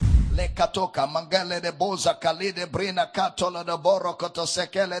katoka mangele de boza kalide brina katola de boro koto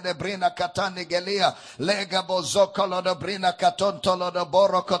sekele de brina katani gelia lega bozokolo de brina katontolo de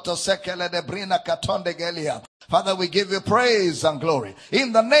boro koto sekele de brina katonde gelia. Father, we give you praise and glory.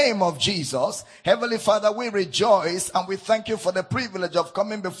 In the name of Jesus, Heavenly Father, we rejoice and we thank you for the privilege of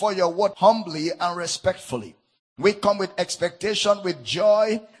coming before your word humbly and respectfully. We come with expectation, with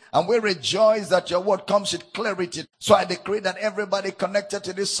joy, and we rejoice that your word comes with clarity. So I decree that everybody connected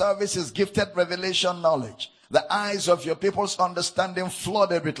to this service is gifted revelation knowledge. The eyes of your people's understanding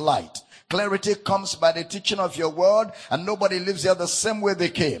flooded with light. Clarity comes by the teaching of your word, and nobody lives here the same way they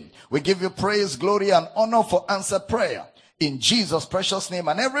came. We give you praise, glory, and honor for answered prayer. In Jesus' precious name,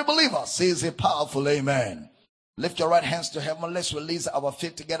 and every believer says a powerful amen. Lift your right hands to heaven. Let's release our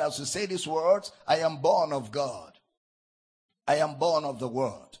faith together as we say these words. I am born of God. I am born of the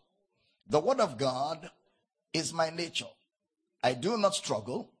word. The word of God is my nature. I do not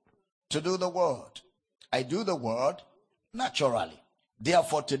struggle to do the word. I do the word naturally.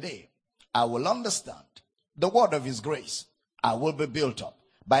 Therefore today, I will understand the word of his grace. I will be built up.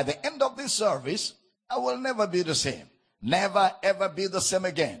 By the end of this service, I will never be the same. Never ever be the same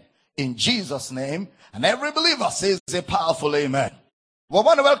again. In Jesus' name, and every believer says a powerful amen. We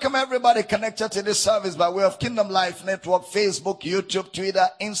want to welcome everybody connected to this service by way of Kingdom Life Network, Facebook, YouTube, Twitter,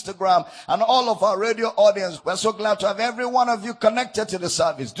 Instagram, and all of our radio audience. We're so glad to have every one of you connected to the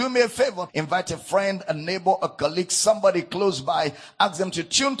service. Do me a favor. Invite a friend, a neighbor, a colleague, somebody close by. Ask them to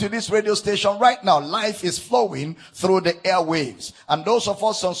tune to this radio station right now. Life is flowing through the airwaves. And those of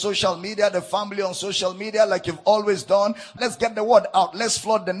us on social media, the family on social media, like you've always done, let's get the word out. Let's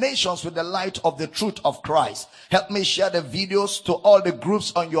flood the nations with the light of the truth of Christ. Help me share the videos to all the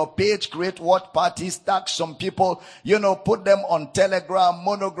groups on your page. Create watch parties, tag some people, put them on Telegram,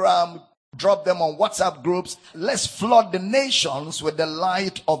 Monogram, drop them on WhatsApp groups. Let's flood the nations with the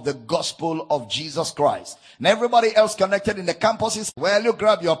light of the gospel of Jesus Christ. And everybody else connected in the campuses, well, you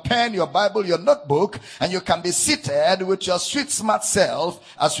grab your pen, your Bible, your notebook, and you can be seated with your sweet, smart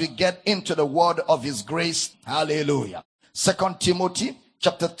self as we get into the word of his grace. Hallelujah. 2 Timothy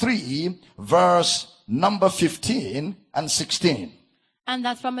chapter 3, verse number 15 and 16. And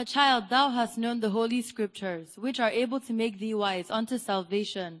that from a child thou hast known the holy scriptures, which are able to make thee wise unto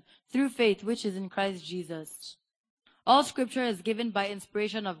salvation through faith which is in Christ Jesus. All scripture is given by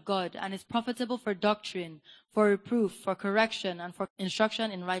inspiration of God, and is profitable for doctrine, for reproof, for correction, and for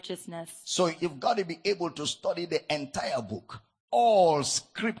instruction in righteousness. So you've got to be able to study the entire book. All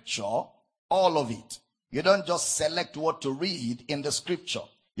scripture, all of it. You don't just select what to read in the scripture.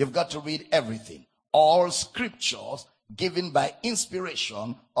 You've got to read everything. All scriptures given by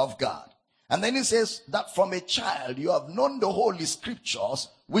inspiration of God. And then he says that from a child you have known the holy scriptures,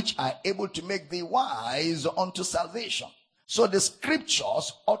 which are able to make thee wise unto salvation. So the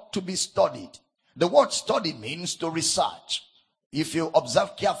scriptures ought to be studied. The word study means to research. If you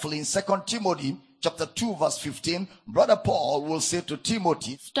observe carefully in 2 Timothy chapter 2 verse 15, Brother Paul will say to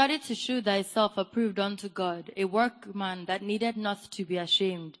Timothy, study to shew thyself approved unto God, a workman that needeth not to be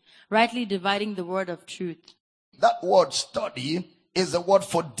ashamed, rightly dividing the word of truth. That word study is the word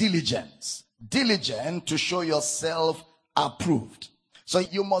for diligence. Diligent to show yourself approved. So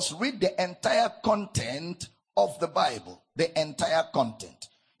you must read the entire content of the Bible. The entire content.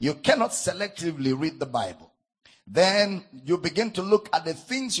 You cannot selectively read the Bible. Then you begin to look at the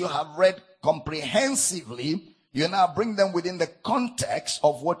things you have read comprehensively. You now bring them within the context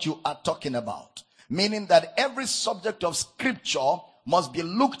of what you are talking about. Meaning that every subject of scripture must be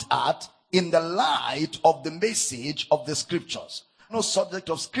looked at in the light of the message of the scriptures. No subject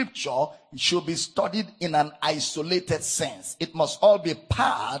of scripture should be studied in an isolated sense. It must all be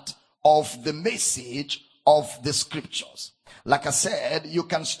part of the message of the scriptures. Like I said, you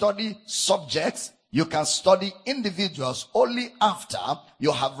can study subjects, you can study individuals only after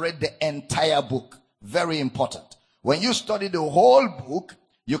you have read the entire book. Very important. When you study the whole book,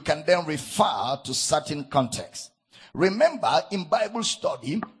 you can then refer to certain contexts. Remember, in Bible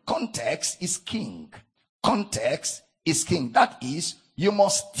study, context is king. Context is king. That is, you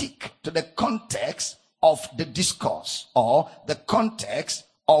must stick to the context of the discourse or the context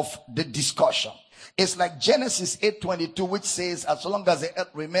of the discussion. It's like Genesis 8:22, which says, as long as the earth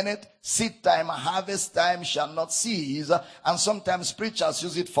remaineth, seed time, harvest time shall not cease. And sometimes preachers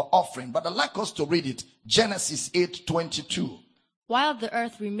use it for offering. But I'd like us to read it. Genesis 8:22. While the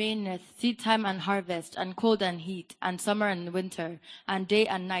earth remaineth, seed time and harvest, and cold and heat, and summer and winter, and day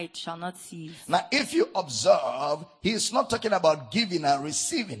and night shall not cease. Now, if you observe, he's not talking about giving and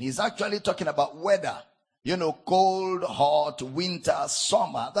receiving. He's actually talking about weather. Cold, hot, winter,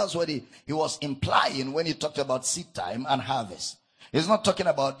 summer. That's what he was implying when he talked about seed time and harvest. He's not talking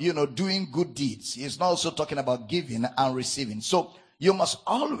about, doing good deeds. He's not also talking about giving and receiving. So you must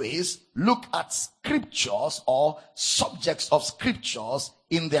always look at scriptures or subjects of scriptures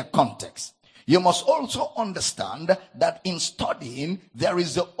in their context. You must also understand that in studying, there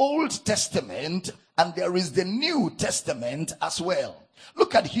is the Old Testament and there is the New Testament as well.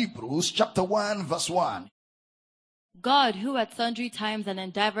 Look at Hebrews chapter 1 verse 1. God, who at sundry times and in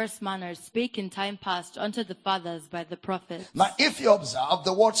diverse manners spake in time past unto the fathers by the prophets. Now, if you observe,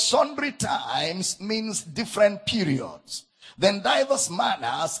 the word sundry times means different periods. Then diverse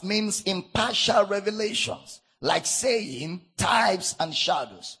manners means impartial revelations, like saying types and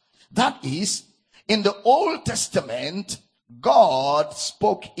shadows. That is, in the Old Testament, God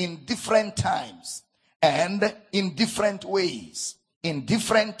spoke in different times and in different ways. In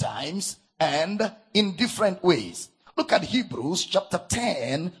different times and in different ways. Look at Hebrews chapter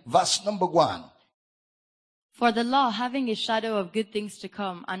 10, verse number 1. For the law, having a shadow of good things to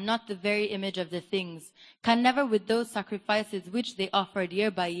come, and not the very image of the things, can never with those sacrifices which they offered year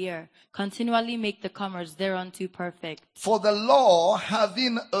by year, continually make the comers thereunto perfect. For the law,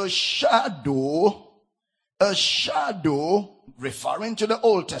 having a shadow, referring to the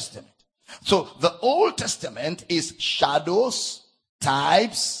Old Testament. So the Old Testament is shadows,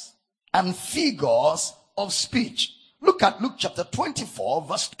 types, and figures of speech. Look at Luke chapter 24,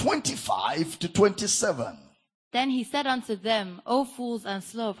 verse 25 to 27. Then he said unto them, O fools and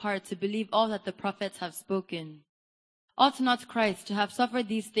slow of heart to believe all that the prophets have spoken. Ought not Christ to have suffered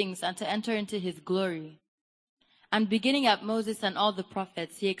these things and to enter into his glory? And beginning at Moses and all the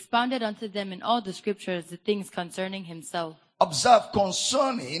prophets, he expounded unto them in all the scriptures the things concerning himself. Observe,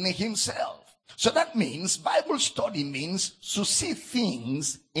 concerning himself. So that means Bible study means to see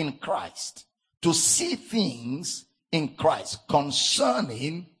things in Christ. To see things in Christ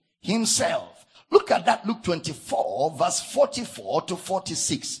concerning himself. Look at that, Luke 24, verse 44 to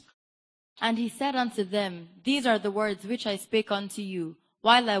 46. And he said unto them, These are the words which I spake unto you,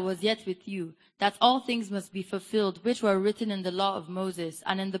 while I was yet with you, that all things must be fulfilled which were written in the law of Moses,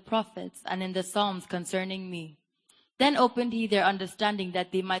 and in the prophets, and in the Psalms concerning me. Then opened he their understanding,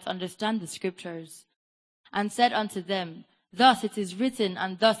 that they might understand the scriptures. And said unto them, Thus it is written,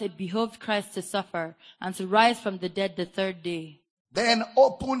 and thus it behoved Christ to suffer, and to rise from the dead the third day. Then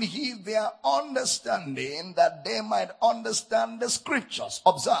opened he their understanding, that they might understand the scriptures.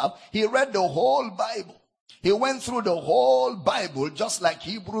 Observe, he read the whole Bible. He went through the whole Bible, just like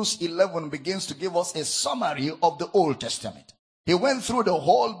Hebrews 11 begins to give us a summary of the Old Testament. He went through the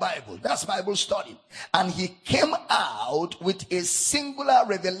whole Bible. That's Bible study. And he came out with a singular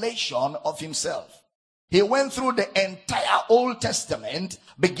revelation of himself. He went through the entire Old Testament,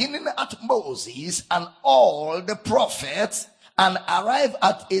 beginning at Moses and all the prophets, and arrived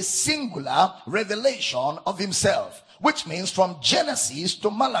at a singular revelation of himself. Which means from Genesis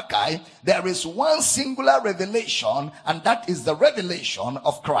to Malachi, there is one singular revelation, and that is the revelation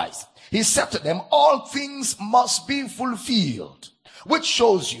of Christ. He said to them, all things must be fulfilled. Which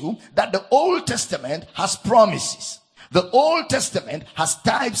shows you that the Old Testament has promises. The Old Testament has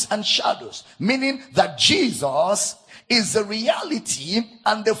types and shadows, meaning that Jesus is the reality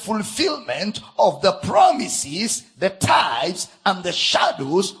and the fulfillment of the promises, the types, and the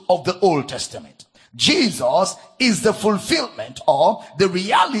shadows of the Old Testament. Jesus is the fulfillment or the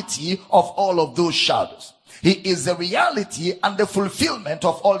reality of all of those shadows. He is the reality and the fulfillment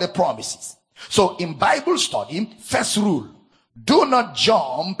of all the promises. So in Bible study, first rule, do not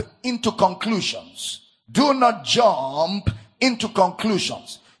jump into conclusions. Do not jump into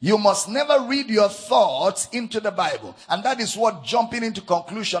conclusions. You must never read your thoughts into the Bible. And that is what jumping into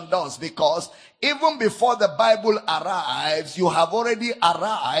conclusion does, because even before the Bible arrives, you have already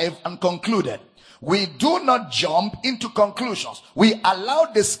arrived and concluded. We do not jump into conclusions. We allow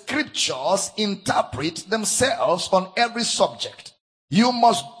the scriptures interpret themselves on every subject. You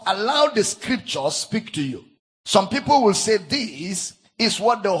must allow the scriptures speak to you. Some people will say, this is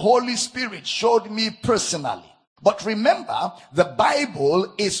what the Holy Spirit showed me personally. But remember, the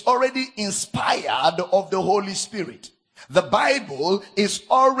Bible is already inspired of the Holy Spirit. The Bible is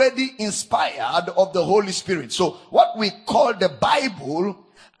already inspired of the Holy Spirit. So what we call the Bible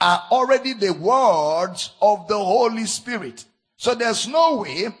are already the words of the Holy Spirit. So there's no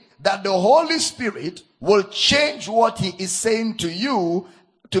way that the Holy Spirit will change what he is saying to you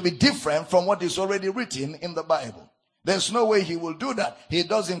to be different from what is already written in the Bible. There's no way he will do that. He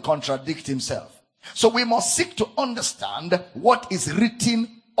doesn't contradict himself. So we must seek to understand what is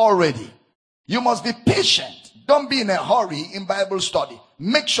written already. You must be patient. Don't be in a hurry in Bible study.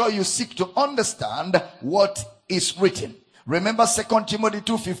 Make sure you seek to understand what is written. Remember 2 Timothy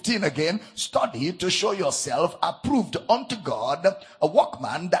 2:15 again. Study to show yourself approved unto God, a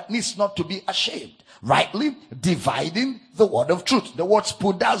workman that needs not to be ashamed, rightly dividing the word of truth. The word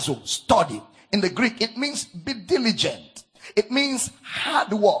spoudazo, study. In the Greek, it means be diligent. It means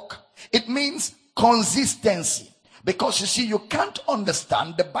hard work. It means consistency. Because you see, you can't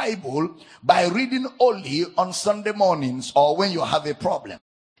understand the Bible by reading only on Sunday mornings or when you have a problem.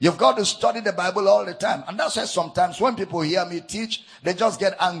 You've got to study the Bible all the time. And that's why sometimes when people hear me teach, they just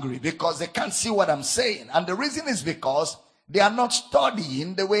get angry because they can't see what I'm saying. And the reason is because they are not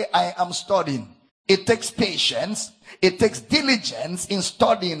studying the way I am studying. It takes patience. It takes diligence in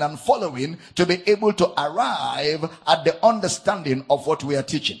studying and following to be able to arrive at the understanding of what we are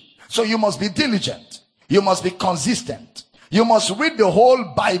teaching. So you must be diligent. You must be consistent. You must read the whole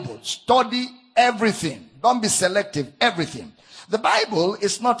Bible. Study everything. Don't be selective. Everything. The Bible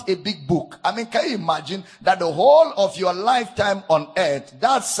is not a big book. I mean, can you imagine that the whole of your lifetime on earth,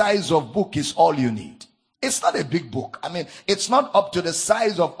 that size of book is all you need? It's not a big book. I mean, it's not up to the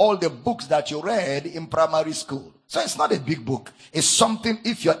size of all the books that you read in primary school. So it's not a big book. It's something,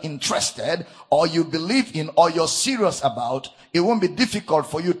 if you're interested or you believe in or you're serious about, it won't be difficult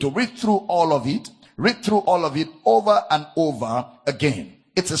for you to read through all of it. Read through all of it over and over again.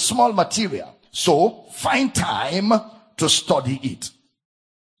 It's a small material. So find time to study it.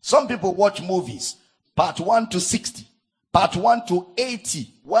 Some people watch movies, part 1 to 60, part 1 to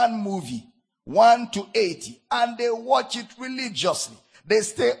 80, one movie, 1 to 80, and they watch it religiously. They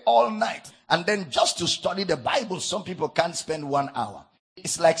stay all night. And then just to study the Bible, some people can't spend 1 hour.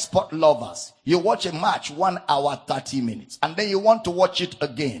 It's like sport lovers. You watch a match 1 hour, 30 minutes. And then you want to watch it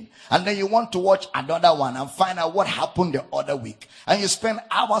again. And then you want to watch another one and find out what happened the other week. And you spend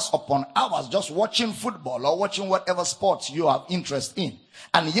hours upon hours just watching football or watching whatever sports you have interest in.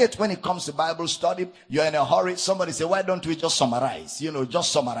 And yet when it comes to Bible study, you're in a hurry. Somebody say, why don't we just summarize?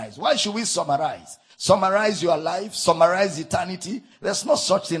 Just summarize. Why should we summarize? Summarize your life, summarize eternity. There's no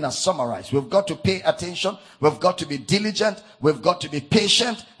such thing as summarize. We've got to pay attention. We've got to be diligent. We've got to be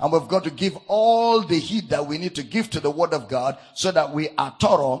patient. And we've got to give all the heed that we need to give to the word of God so that we are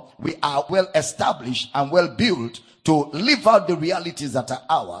thorough, we are well established and well built to live out the realities that are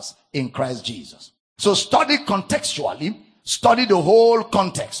ours in Christ Jesus. So study contextually. Study the whole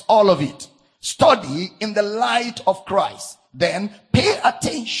context, all of it. Study in the light of Christ. Then pay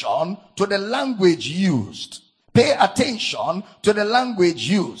attention to the language used. Pay attention to the language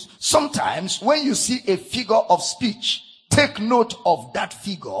used. Sometimes when you see a figure of speech, take note of that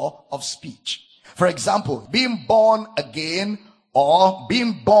figure of speech. For example, being born again or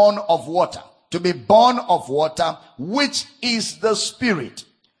being born of water. To be born of water, which is the Spirit.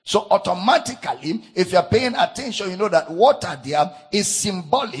 So automatically, if you're paying attention, you know that water there is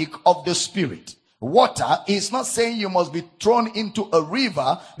symbolic of the Spirit. Water is not saying you must be thrown into a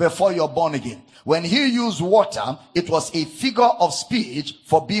river before you're born again. When he used water, it was a figure of speech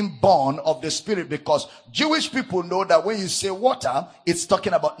for being born of the Spirit, because Jewish people know that when you say water, it's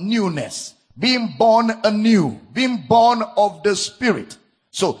talking about newness, being born anew, being born of the Spirit.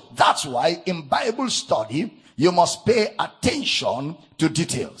 So that's why in Bible study, you must pay attention to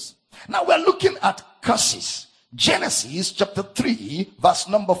details. Now we're looking at curses. Genesis chapter 3, verse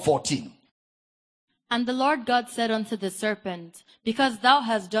number 14. And the Lord God said unto the serpent, Because thou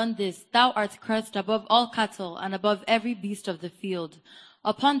hast done this, thou art cursed above all cattle, and above every beast of the field.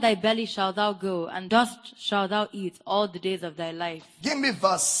 Upon thy belly shalt thou go, and dust shalt thou eat all the days of thy life. Give me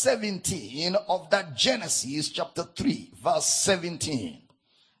verse 17 of that Genesis chapter 3, verse 17.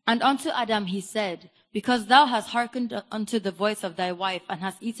 And unto Adam he said, Because thou hast hearkened unto the voice of thy wife, and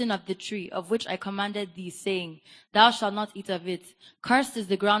hast eaten of the tree of which I commanded thee, saying, Thou shalt not eat of it. Cursed is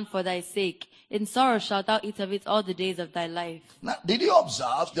the ground for thy sake. In sorrow shalt thou eat of it all the days of thy life. Now, did you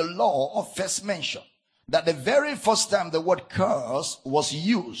observe the law of first mention? That the very first time the word curse was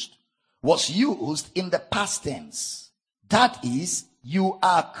used in the past tense. That is, you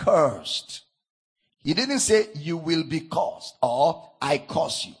are cursed. He didn't say you will be cursed or I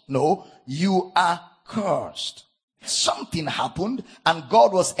curse you. No, you are cursed. Something happened and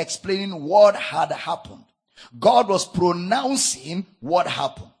God was explaining what had happened. God was pronouncing what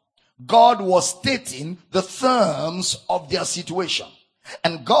happened. God was stating the terms of their situation.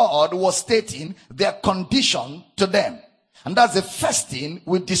 And God was stating their condition to them. And that's the first thing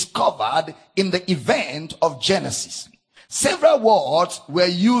we discovered in the event of Genesis. Several words were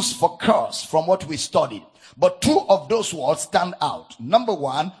used for curse from what we studied. But two of those words stand out. Number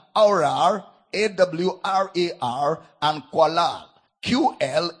one, Awrar, A-W-R-A-R, and Qualal,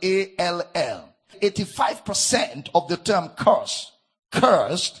 Q-L-A-L-L. 85% of the term curse,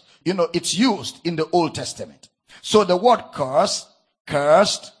 cursed, it's used in the Old Testament. So the word curse,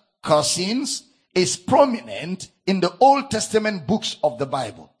 cursed, cursings is prominent in the Old Testament books of the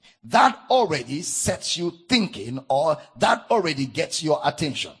Bible. That already sets you thinking, or that already gets your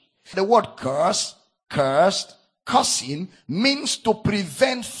attention. The word curse, cursed, cursing means to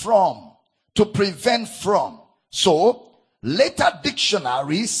prevent from, to prevent from. So later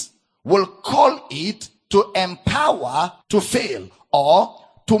dictionaries will call it to empower to fail, or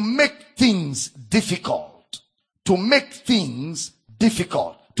to make things difficult, to make things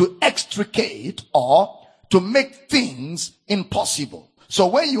difficult, to extricate, or to make things impossible. So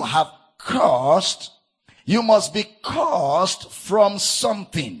when you have cursed, you must be cursed from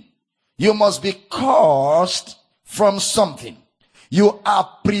something. You must be cursed from something. You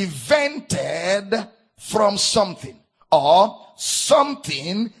are prevented from something, or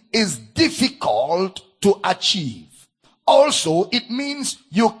something is difficult to achieve. Also, it means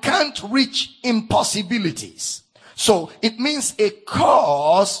you can't reach impossibilities. So it means a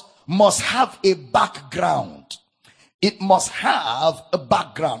cause must have a background. It must have a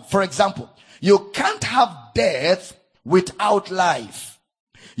background. For example, you can't have death without life.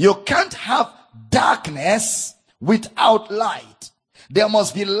 You can't have darkness without light. There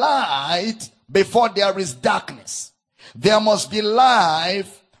must be light before there is darkness. There must be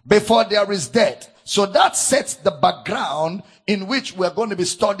life before there is death. So that sets the background in which we're going to be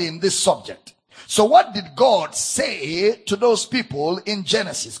studying this subject. So what did God say to those people in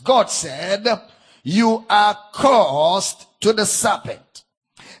Genesis? God said, you are cursed to the serpent.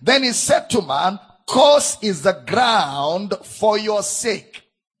 Then he said to man, cursed is the ground for your sake.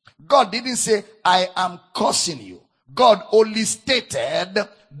 God didn't say, I am cursing you. God only stated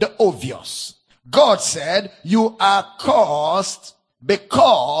the obvious. God said, you are cursed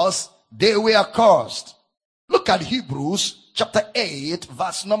because they were cursed. Look at Hebrews chapter 8,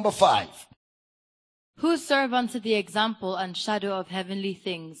 verse number 5. Who serve unto the example and shadow of heavenly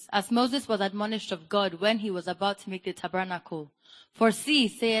things, as Moses was admonished of God when he was about to make the tabernacle. For see,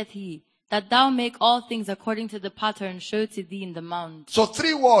 saith he, that thou make all things according to the pattern showed to thee in the mount. So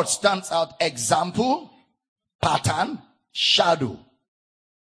 3 words stands out: example, pattern, shadow.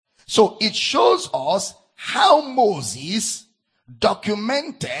 So it shows us how Moses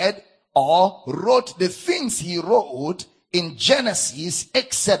documented or wrote the things he wrote in Genesis,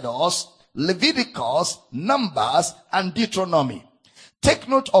 Exodus, Leviticus, Numbers, and Deuteronomy. Take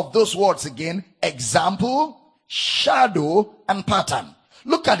note of those words again: example, shadow, and pattern.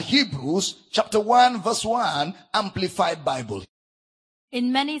 Look at Hebrews chapter 1 verse 1, Amplified Bible.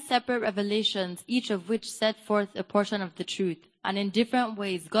 In many separate revelations, each of which set forth a portion of the truth, and in different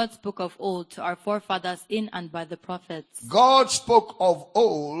ways God spoke of old to our forefathers in and by the prophets. God spoke of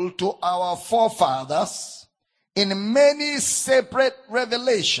old to our forefathers in many separate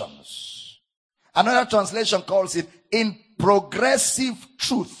revelations. Another translation calls it in progressive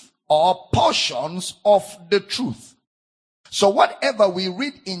truth, or portions of the truth. So whatever we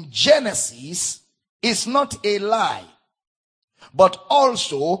read in Genesis is not a lie, but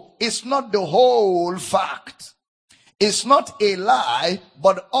also it's not the whole fact. It's not a lie,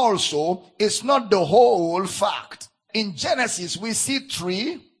 but also it's not the whole fact. In Genesis, we see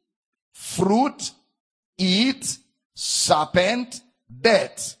tree, fruit, eat, serpent,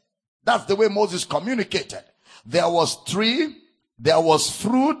 death. That's the way Moses communicated. There was tree, there was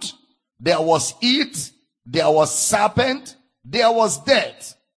fruit, there was eat, there was serpent, there was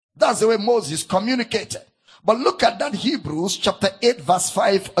death. That's the way Moses communicated. But look at that Hebrews chapter 8 verse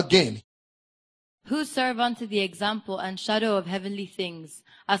 5 again. Who serve unto the example and shadow of heavenly things,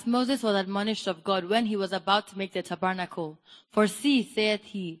 as Moses was admonished of God when he was about to make the tabernacle. For see, saith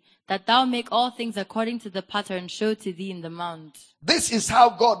he, that thou make all things according to the pattern showed to thee in the mount. This is how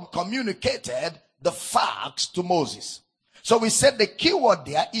God communicated the facts to Moses. So we said the key word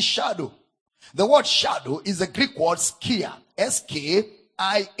there is shadow. The word shadow is the Greek word skia,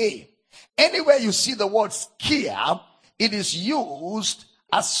 S-K-I-A. Anywhere you see the word skia, it is used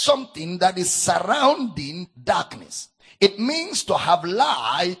as something that is surrounding darkness. It means to have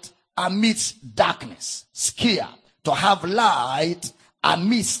light amidst darkness. Skia, to have light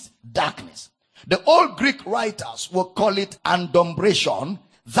amidst darkness. The old Greek writers will call it adumbration.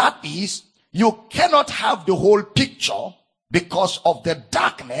 That is, you cannot have the whole picture because of the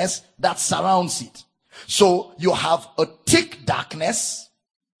darkness that surrounds it. So you have a thick darkness,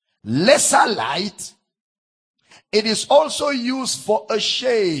 lesser light. It is also used for a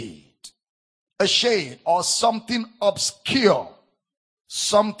shade or something obscure,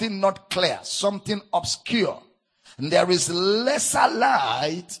 something not clear, something obscure. And there is lesser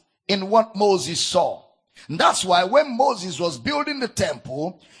light in what Moses saw. And that's why when Moses was building the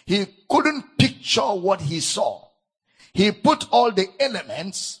temple, he couldn't picture what he saw. He put all the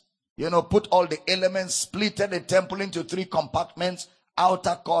elements, splitted the temple into 3 compartments: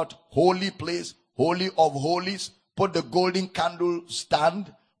 outer court, holy place, holy of holies, put the golden candle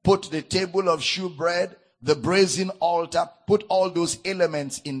stand, put the table of shewbread, the brazen altar, put all those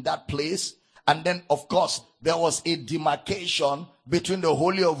elements in that place. And then, of course, there was a demarcation between the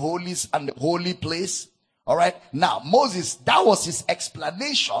Holy of Holies and the holy place. All right. Now, Moses, that was his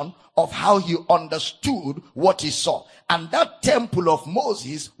explanation of how he understood what he saw. And that temple of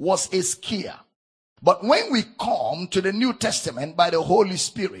Moses was a scare. But when we come to the New Testament by the Holy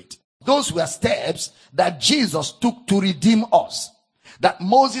Spirit, those were steps that Jesus took to redeem us. That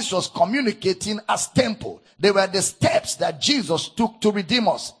Moses was communicating as temple. They were the steps that Jesus took to redeem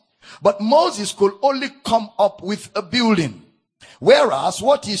us. But Moses could only come up with a building, whereas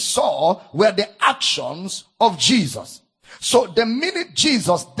what he saw were the actions of Jesus. So the minute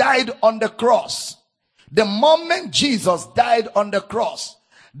Jesus died on the cross, the moment Jesus died on the cross,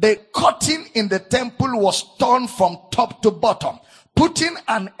 the curtain in the temple was torn from top to bottom, putting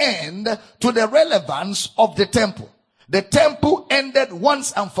an end to the relevance of the temple. The temple ended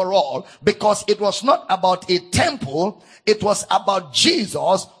once and for all, because it was not about a temple, it was about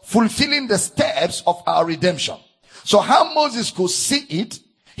Jesus fulfilling the steps of our redemption. So how Moses could see it,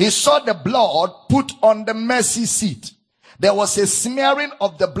 he saw the blood put on the mercy seat. There was a smearing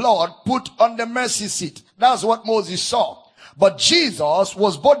of the blood put on the mercy seat. That's what Moses saw. But Jesus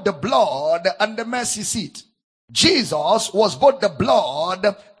was both the blood and the mercy seat. Jesus was both the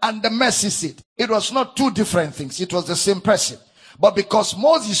blood and the mercy seat. It was not 2 different things. It was the same person. But because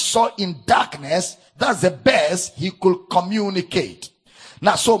Moses saw in darkness, that's the best he could communicate.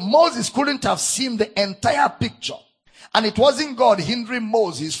 Now, so Moses couldn't have seen the entire picture. And it wasn't God hindering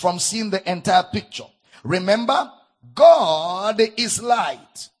Moses from seeing the entire picture. Remember, God is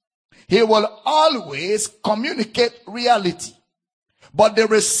light. He will always communicate reality. But the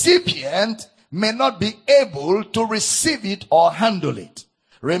recipient may not be able to receive it or handle it.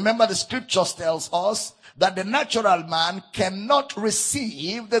 Remember, the scriptures tells us that the natural man cannot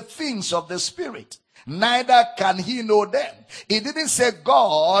receive the things of the spirit, neither can he know them. It didn't say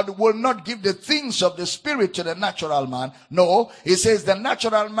God will not give the things of the spirit to the natural man. No, it says the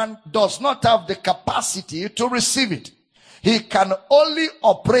natural man does not have the capacity to receive it. He can only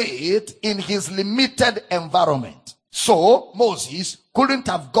operate in his limited environment. So Moses couldn't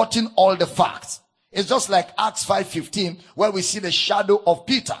have gotten all the facts. It's just like Acts 5:15, where we see the shadow of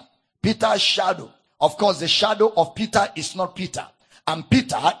Peter. Peter's shadow. Of course, the shadow of Peter is not Peter, and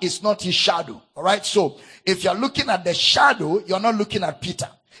Peter is not his shadow. All right. So if you're looking at the shadow, you're not looking at Peter.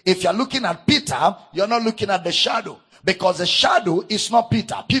 If you're looking at Peter, you're not looking at the shadow, because the shadow is not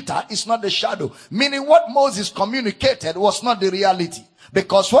Peter. Peter is not the shadow. Meaning what Moses communicated was not the reality,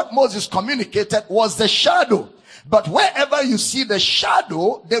 because what Moses communicated was the shadow. But wherever you see the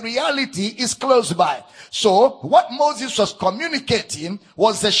shadow, the reality is close by. So what Moses was communicating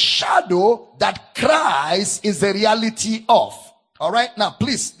was the shadow that Christ is the reality of. All right. Now,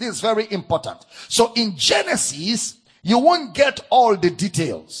 please, this is very important. So in Genesis, you won't get all the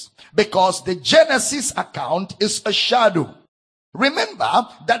details, because the Genesis account is a shadow. Remember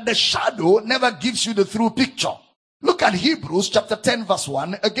that the shadow never gives you the true picture. Look at Hebrews chapter 10 verse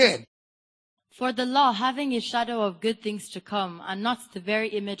 1 again. For the law, having a shadow of good things to come, and not the very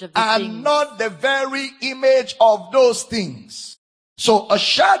image of the things. And not the very image of those things. So a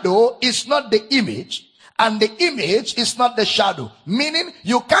shadow is not the image, and the image is not the shadow. Meaning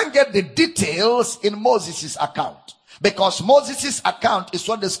you can't get the details in Moses' account, because Moses' account is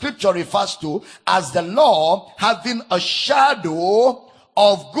what the scripture refers to as the law having a shadow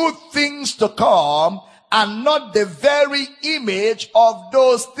of good things to come, and not the very image of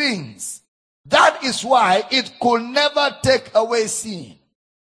those things. That is why it could never take away sin.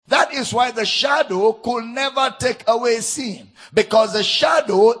 That is why the shadow could never take away sin, because the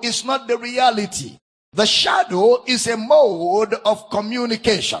shadow is not the reality. The shadow is a mode of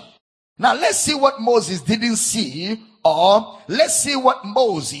communication. Now let's see what Moses didn't see, or let's see what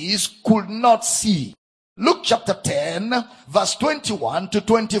Moses could not see. Luke chapter 10 verse 21 to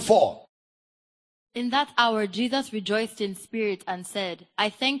 24. In that hour Jesus rejoiced in spirit and said, I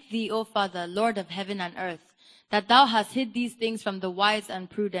thank thee, O Father, Lord of heaven and earth, that thou hast hid these things from the wise and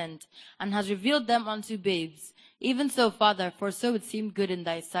prudent, and hast revealed them unto babes. Even so, Father, for so it seemed good in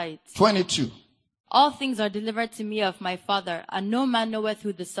thy sight. 22. All things are delivered to me of my Father, and no man knoweth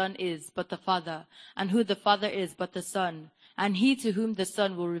who the Son is but the Father, and who the Father is but the Son, and he to whom the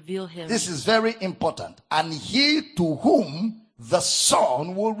Son will reveal him. This is very important. And he to whom the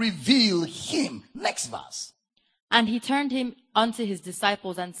Son will reveal him. Next verse. And he turned him unto his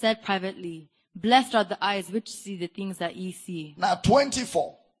disciples and said privately, Blessed are the eyes which see the things that ye see. Now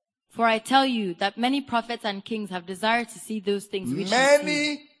 24. For I tell you that many prophets and kings have desired to see those things which ye see.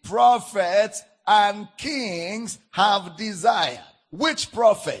 Many prophets and kings have desired. Which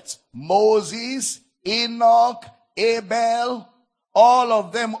prophets? Moses, Enoch, Abel, all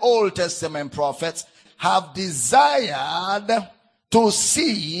of them Old Testament prophets have desired to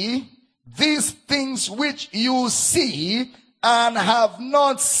see these things which you see and have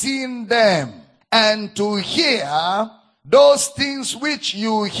not seen them, and to hear those things which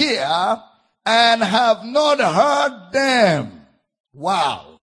you hear and have not heard them.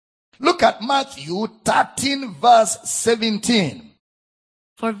 Wow. Look at Matthew 13 verse 17.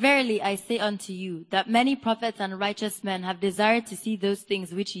 For verily I say unto you, that many prophets and righteous men have desired to see those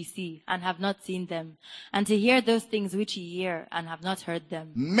things which ye see, and have not seen them, and to hear those things which ye hear, and have not heard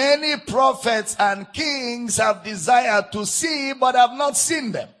them. Many prophets and kings have desired to see, but have not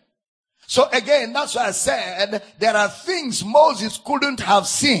seen them. So again, that's why I said there are things Moses couldn't have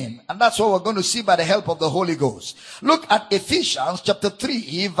seen, and that's what we're going to see by the help of the Holy Ghost. Look at Ephesians chapter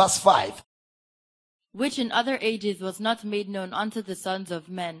 3 verse 5. Which in other ages was not made known unto the sons of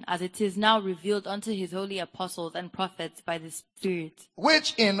men, as it is now revealed unto his holy apostles and prophets by the Spirit.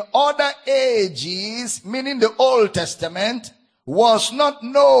 Which in other ages, meaning the Old Testament, was not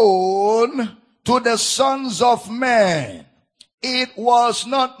known to the sons of men. It was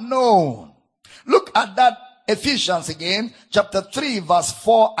not known. Look at that Ephesians again, chapter 3 verse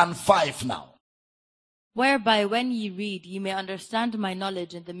 4 and 5 now. Whereby when ye read, ye may understand my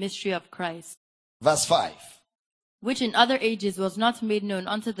knowledge in the mystery of Christ. Verse 5. Which in other ages was not made known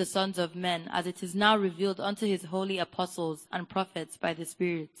unto the sons of men, as it is now revealed unto his holy apostles and prophets by the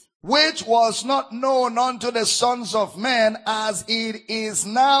Spirit. Which was not known unto the sons of men, as it is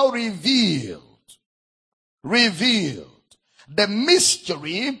now revealed. Revealed. The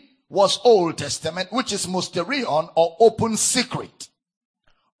mystery was Old Testament, which is mysterion or open secret.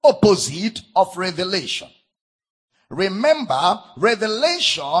 Opposite of revelation. Remember,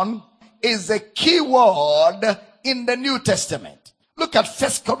 revelation is a key word in the New Testament. Look at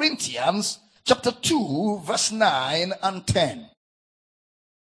 1 Corinthians chapter 2 verse 9 and 10.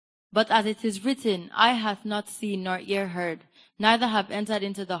 But as it is written, eye hath not seen nor ear heard, neither have entered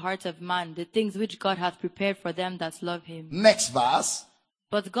into the heart of man the things which God hath prepared for them that love him. Next verse.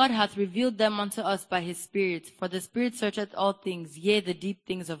 But God hath revealed them unto us by his Spirit, for the Spirit searcheth all things, yea, the deep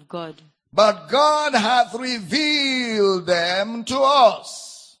things of God. But God hath revealed them to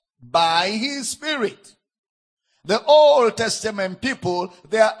us by his Spirit. The Old Testament people,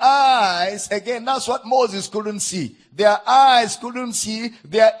 their eyes, again, that's what Moses couldn't see. Their eyes couldn't see,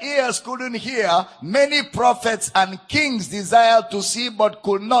 their ears couldn't hear. Many prophets and kings desired to see but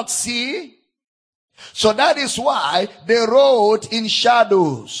could not see. So that is why they wrote in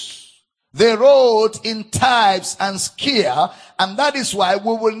shadows. They wrote in types and scare, and that is why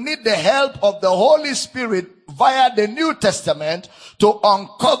we will need the help of the Holy Spirit via the New Testament to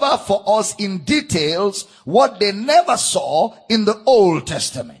uncover for us in details what they never saw in the Old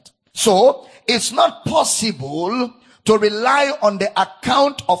Testament. So, it's not possible to rely on the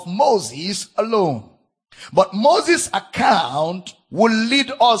account of Moses alone. But Moses' account will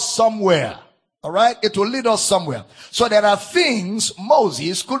lead us somewhere. Alright? It will lead us somewhere. So there are things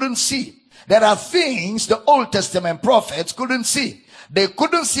Moses couldn't see. There are things the Old Testament prophets couldn't see. They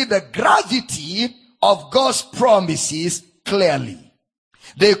couldn't see the gravity of God's promises clearly.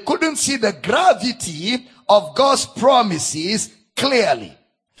 They couldn't see the gravity of God's promises clearly.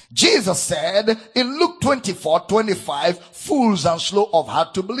 Jesus said in Luke 24:25, fools and slow of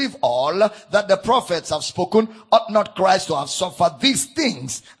heart to believe all that the prophets have spoken, ought not Christ to have suffered these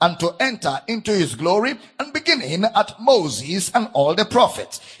things and to enter into his glory? And beginning at Moses and all the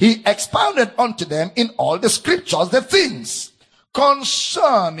prophets, he expounded unto them in all the scriptures the things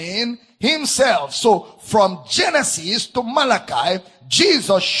concerning himself. So from Genesis to Malachi,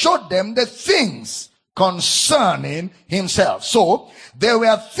 Jesus showed them the things concerning himself. So there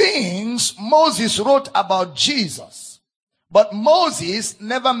were things Moses wrote about Jesus, but Moses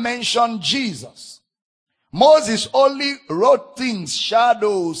never mentioned Jesus. Moses only wrote things,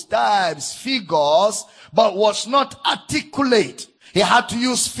 shadows, types, figures, but was not articulate. He had to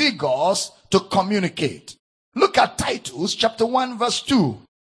use figures to communicate. Look at Titus chapter 1 verse 2.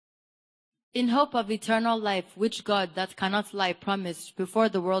 In hope of eternal life, which God that cannot lie promised before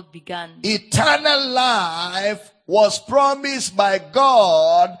the world began. Eternal life was promised by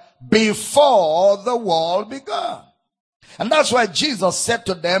God before the world began. And that's why Jesus said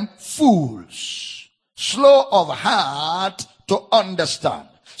to them, fools, slow of heart to understand.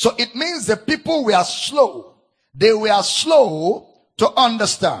 So it means the people were slow. They were slow to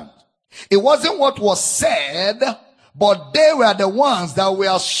understand. It wasn't what was said, but they were the ones that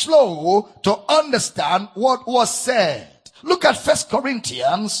were slow to understand what was said. Look at 1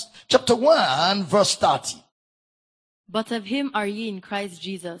 Corinthians chapter 1 verse 30. But of him are ye in Christ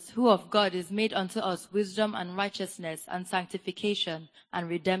Jesus, who of God is made unto us wisdom and righteousness and sanctification and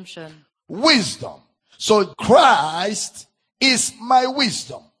redemption. Wisdom. So Christ is my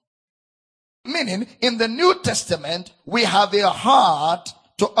wisdom. Meaning, in the New Testament, we have a heart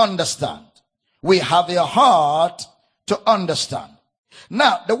to understand. We have a heart to understand.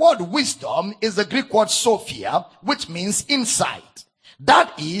 Now, the word wisdom is the Greek word sophia, which means insight.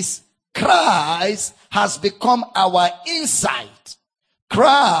 That is, Christ has become our insight.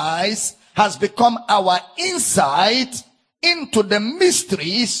 Christ has become our insight into the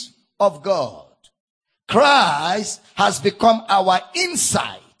mysteries of God. Christ has become our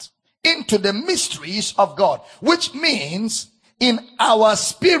insight into the mysteries of God, which means in our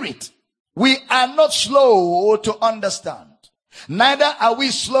spirit, we are not slow to understand. Neither are we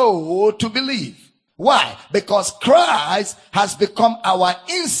slow to believe. Why? Because Christ has become our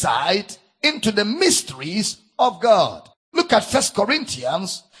insight into the mysteries of God. Look at 1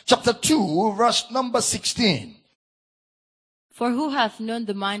 Corinthians chapter 2 verse number 16. For who hath known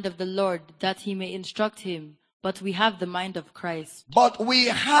the mind of the Lord, that he may instruct him? But we have the mind of Christ. But we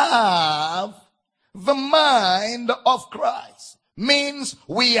have the mind of Christ. Means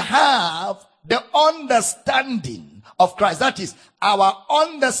we have the understanding of Christ. That is, our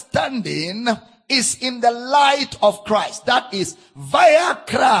understanding is in the light of Christ. That is, via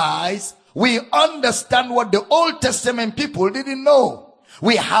Christ, we understand what the Old Testament people didn't know.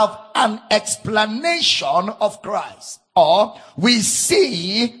 We have an explanation of Christ. Or we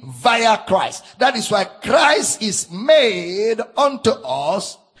see via Christ. That is why Christ is made unto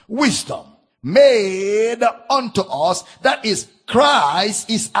us wisdom. Made unto us. That is, Christ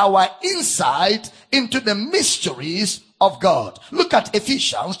is our insight into the mysteries of God. Look at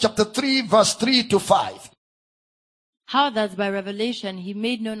Ephesians chapter 3 verse 3 to 5. How that by revelation he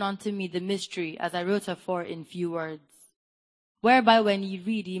made known unto me the mystery, as I wrote afore in few words. Whereby when ye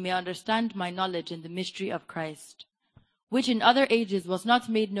read, ye may understand my knowledge in the mystery of Christ, which in other ages was not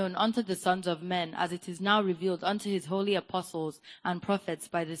made known unto the sons of men, as it is now revealed unto his holy apostles and prophets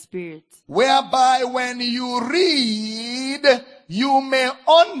by the Spirit. Whereby when you read, you may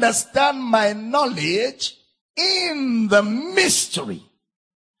understand my knowledge in the mystery.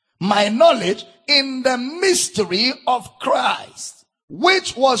 My knowledge in the mystery of Christ,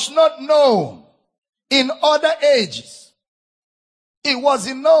 which was not known in other ages. It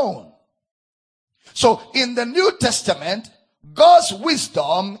wasn't known. So in the New Testament, God's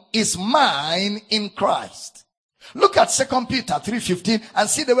wisdom is mine in Christ. Look at 2 Peter 3:15 and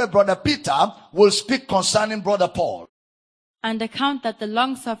see the way Brother Peter will speak concerning Brother Paul. And account that the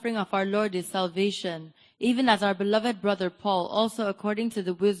long suffering of our Lord is salvation, even as our beloved brother Paul also according to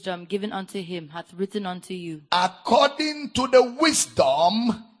the wisdom given unto him hath written unto you. According to the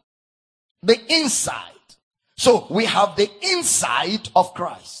wisdom, the insight. So we have the insight of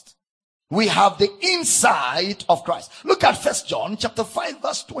Christ. We have the insight of Christ. Look at 1 John chapter 5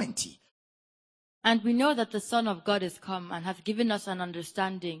 verse 20. And we know that the Son of God is come, and hath given us an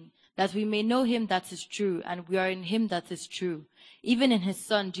understanding, that we may know him that is true, and we are in him that is true, even in his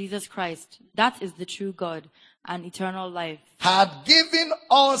Son Jesus Christ. That is the true God and eternal life. Had given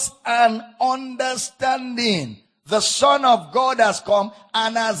us an understanding. The Son of God has come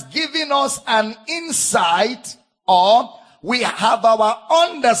and has given us an insight, or we have our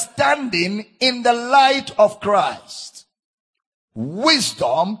understanding in the light of Christ.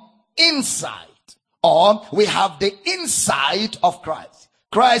 Wisdom, insight. Or we have the insight of Christ.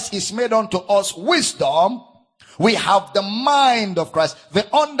 Christ is made unto us wisdom. We have the mind of Christ,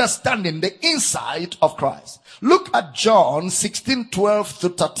 the understanding, the insight of Christ. Look at John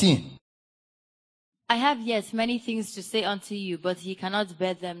 16:12-13. I have yet many things to say unto you, but ye cannot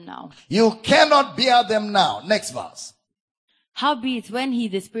bear them now. You cannot bear them now. Next verse. Howbeit, when he,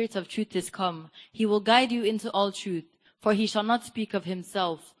 the Spirit of truth, is come, he will guide you into all truth, for he shall not speak of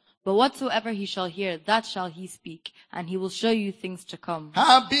himself, but whatsoever he shall hear, that shall he speak, and he will show you things to come.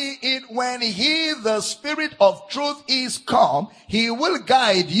 Howbeit, when he, the Spirit of truth, is come, he will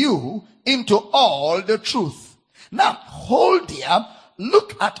guide you into all the truth. Now, hold there.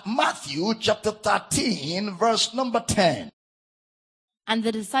 Look at Matthew chapter 13, verse number 10. And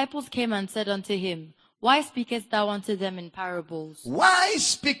the disciples came and said unto him, Why speakest thou unto them in parables? Why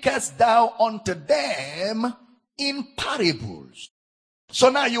speakest thou unto them in parables? So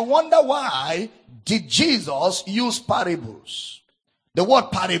now you wonder, why did Jesus use parables? The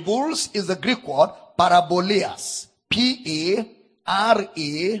word parables is the Greek word parabolias. P-A-R-A-B-O-L-A-I-S.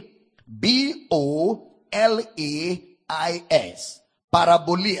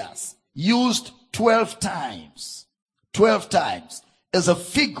 Parabolias. Used 12 times. 12 times is a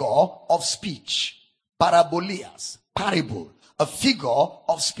figure of speech. Parabolias. Parable. A figure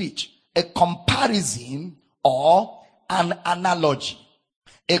of speech. A comparison or an analogy.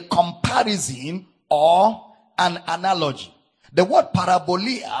 A comparison or an analogy. The word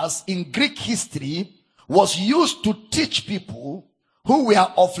parabolias in Greek history was used to teach people who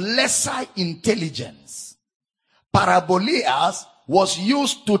were of lesser intelligence. Parabolias was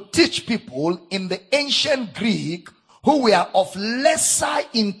used to teach people in the ancient Greek who were of lesser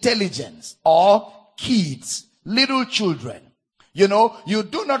intelligence, or kids, little children. You know, you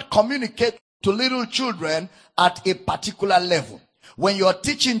do not communicate to little children at a particular level. When you're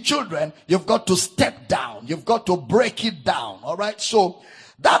teaching children, you've got to step down. You've got to break it down. All right. So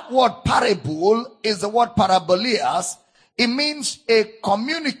that word parable is the word parabolias. It means a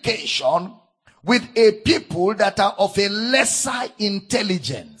communication with a people that are of a lesser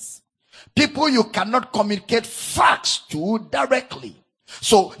intelligence. People you cannot communicate facts to directly.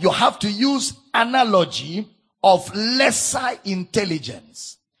 So you have to use analogy of lesser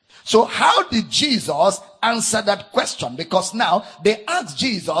intelligence. So how did Jesus answer that question? Because now they asked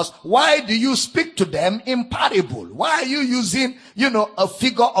Jesus, why do you speak to them in parable? Why are you using, a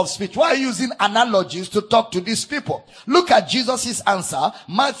figure of speech? Why are you using analogies to talk to these people? Look at Jesus' answer.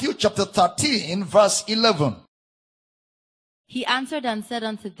 Matthew chapter 13 verse 11. He answered and said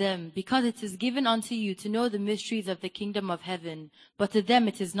unto them, because it is given unto you to know the mysteries of the kingdom of heaven, but to them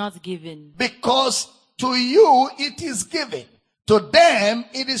it is not given. Because to you it is given. To them,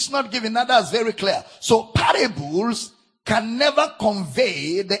 it is not given. Now that's very clear. So parables can never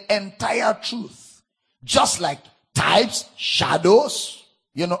convey the entire truth. Just like types, shadows,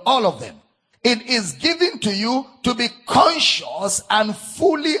 all of them. It is given to you to be conscious and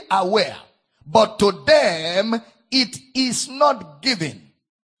fully aware. But to them, it is not given.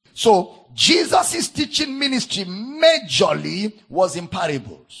 So Jesus' teaching ministry majorly was in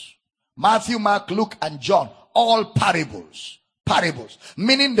parables. Matthew, Mark, Luke, and John, all parables. Parables,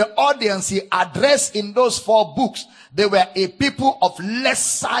 meaning the audience he addressed in those 4 books, they were a people of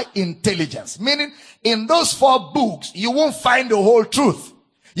lesser intelligence. Meaning in those 4 books, you won't find the whole truth.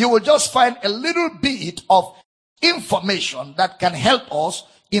 You will just find a little bit of information that can help us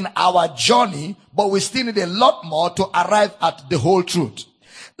in our journey, but we still need a lot more to arrive at the whole truth.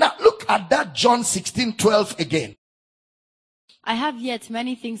 Now look at that John 16:12 again. I have yet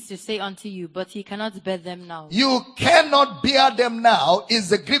many things to say unto you, but ye cannot bear them now. You cannot bear them now is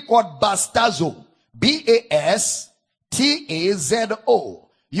the Greek word bastazo. B-A-S-T-A-Z-O.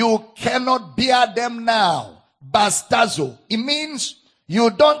 You cannot bear them now. Bastazo. It means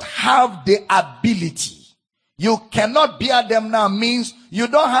you don't have the ability. You cannot bear them now means you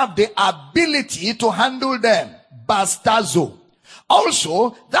don't have the ability to handle them. Bastazo.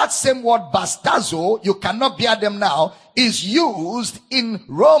 Also, that same word bastazo, you cannot bear them now, is used in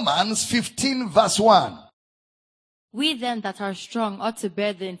Romans 15 verse 1. We then that are strong ought to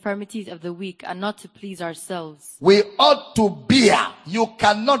bear the infirmities of the weak and not to please ourselves. We ought to bear. You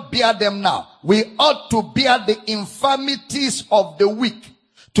cannot bear them now. We ought to bear the infirmities of the weak.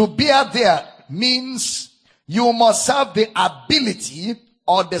 To bear there means you must have the ability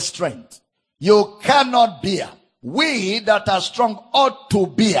or the strength. You cannot bear. We that are strong ought to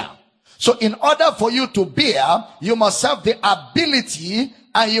bear. So in order for you to bear, you must have the ability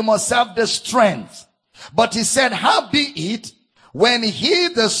and you must have the strength. But he said, howbeit, when he,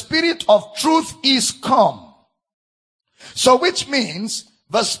 the Spirit of truth, is come. So which means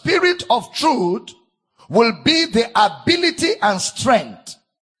the Spirit of truth will be the ability and strength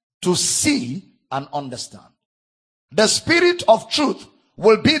to see and understand. The Spirit of truth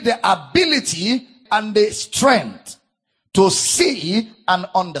will be the ability and the strength to see and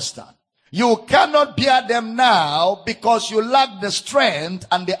understand. You cannot bear them now because you lack the strength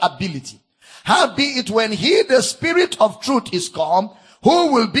and the ability. Howbeit, when he, the Spirit of truth, is come,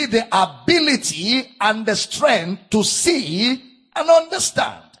 who will be the ability and the strength to see and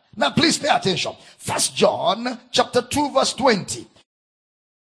understand. Now please pay attention. 1 John chapter 2 verse 20.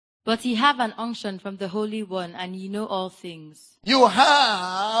 But ye have an unction from the Holy One, and ye know all things. You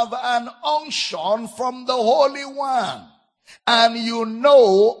have an unction from the Holy One, and you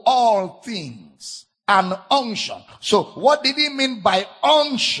know all things. An unction. So what did he mean by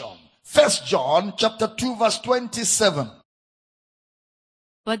unction? 1 John chapter 2 verse 27.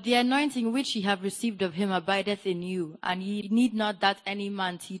 But the anointing which ye have received of him abideth in you, and ye need not that any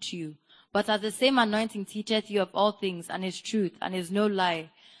man teach you. But as the same anointing teacheth you of all things, and is truth, and is no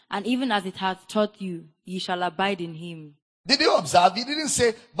lie, and even as it hath taught you, ye shall abide in him. Did you observe? He didn't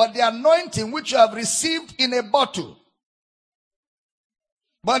say, but the anointing which you have received in a bottle.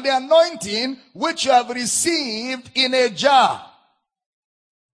 But the anointing which you have received in a jar.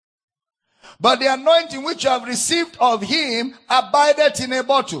 But the anointing which you have received of him abideth in a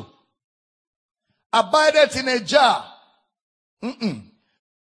bottle. Abideth in a jar.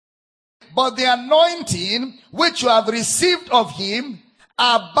 But the anointing which you have received of him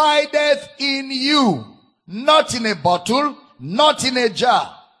abideth in you. Not in a bottle, not in a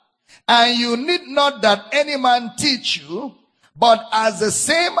jar. And you need not that any man teach you, but as the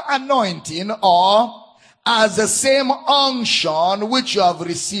same anointing or as the same unction which you have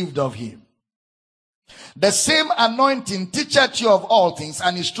received of him. The same anointing teacheth you of all things,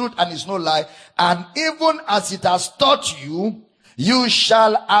 and is truth and is no lie. And even as it has taught you, you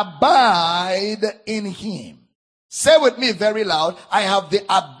shall abide in him. Say with me very loud, I have the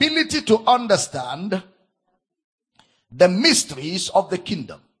ability to understand the mysteries of the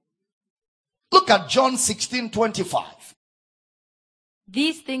kingdom. Look at John 16:25.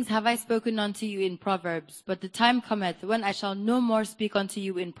 These things have I spoken unto you in Proverbs, but the time cometh when I shall no more speak unto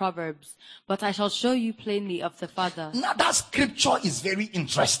you in Proverbs, but I shall show you plainly of the Father. Now that scripture is very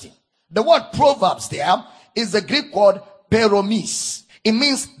interesting. The word Proverbs there is the Greek word peromis. It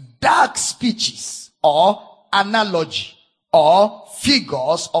means dark speeches or analogy or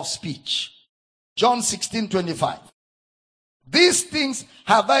figures of speech. John 16:25. These things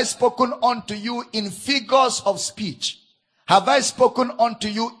have I spoken unto you in figures of speech. Have I spoken unto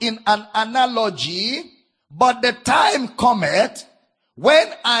you in an analogy, but the time cometh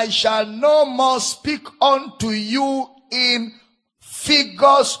when I shall no more speak unto you in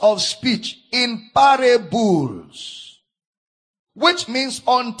figures of speech, in parables. Which means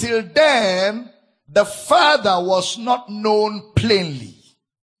until then, the Father was not known plainly.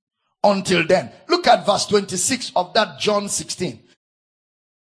 Until then. Look at verse 26 of that John 16.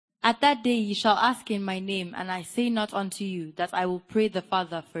 At that day ye shall ask in my name, and I say not unto you that I will pray the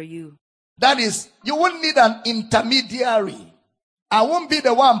Father for you. That is, you won't need an intermediary. I won't be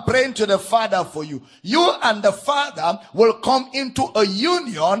the one praying to the Father for you. You and the Father will come into a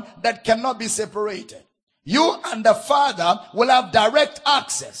union that cannot be separated. You and the Father will have direct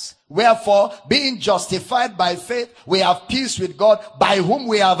access. Wherefore, being justified by faith, we have peace with God, by whom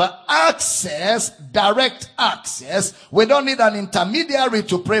we have access, direct access. We don't need an intermediary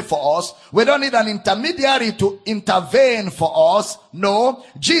to pray for us. We don't need an intermediary to intervene for us. No,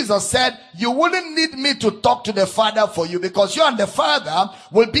 Jesus said, you wouldn't need me to talk to the Father for you, because you and the Father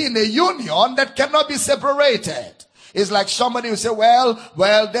will be in a union that cannot be separated. It's like somebody who say, well,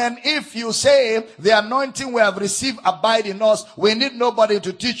 then if you say the anointing we have received abide in us, we need nobody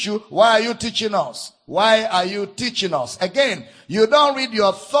to teach you. Why are you teaching us? Why are you teaching us? Again, you don't read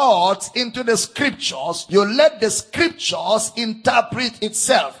your thoughts into the scriptures. You let the scriptures interpret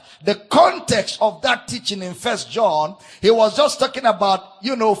itself. The context of that teaching in 1 John, he was just talking about,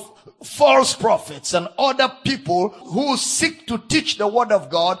 false prophets and other people who seek to teach the word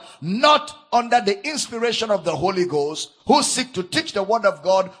of God, not under the inspiration of the Holy Ghost, who seek to teach the word of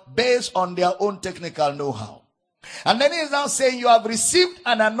God based on their own technical know-how. And then he's now saying you have received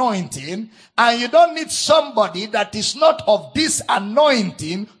an anointing and you don't need somebody that is not of this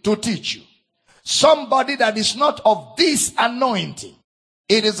anointing to teach you. Somebody that is not of this anointing.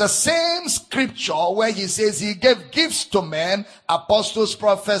 It is the same scripture where he says he gave gifts to men, apostles,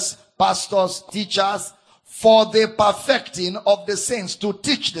 prophets, pastors, teachers, for the perfecting of the saints, to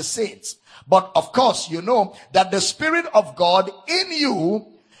teach the saints. But of course, you know that the Spirit of God in you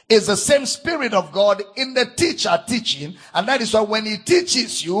is the same Spirit of God in the teacher teaching. And that is why when he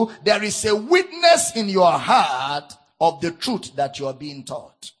teaches you, there is a witness in your heart of the truth that you are being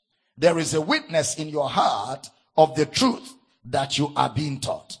taught. There is a witness in your heart of the truth that you are being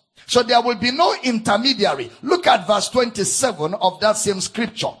taught. So there will be no intermediary. Look at verse 27 of that same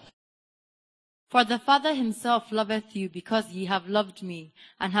scripture. For the Father himself loveth you, because ye have loved me,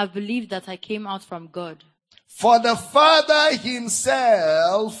 and have believed that I came out from God. For the Father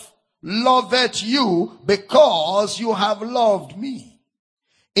himself loveth you, because you have loved me.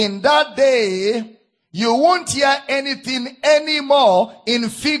 In that day, you won't hear anything anymore in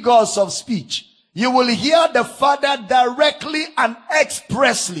figures of speech. You will hear the Father directly and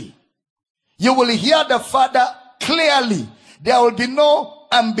expressly. You will hear the Father clearly. There will be no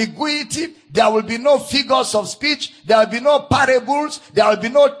ambiguity. There will be no figures of speech. There will be no parables. There will be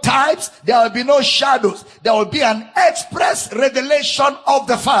no types. There will be no shadows. There will be an express revelation of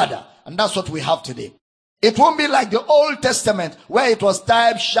the Father. And that's what we have today. It won't be like the Old Testament where it was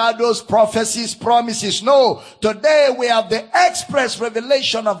types, shadows, prophecies, promises. No. Today we have the express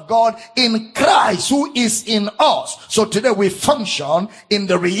revelation of God in Christ who is in us. So today we function in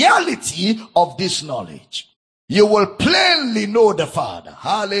the reality of this knowledge. You will plainly know the Father.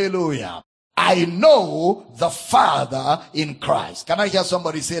 Hallelujah. I know the Father in Christ. Can I hear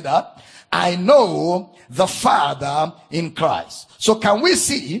somebody say that? I know the Father in Christ. So can we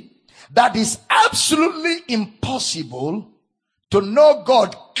see that is absolutely impossible to know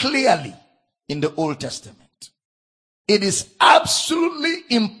God clearly in the Old Testament. It is absolutely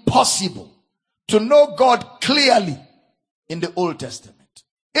impossible to know God clearly in the Old Testament.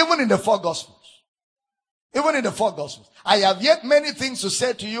 Even in the four Gospels. Even in the four Gospels. I have yet many things to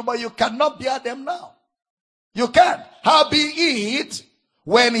say to you, but you cannot bear them now. You can't. Howbeit,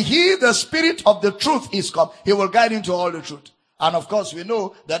 when he, the Spirit of the truth, is come, he will guide into all the truth. And of course, we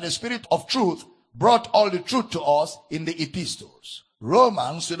know that the Spirit of truth brought all the truth to us in the epistles.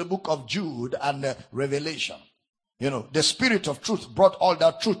 Romans to the book of Jude and Revelation. You know, the Spirit of truth brought all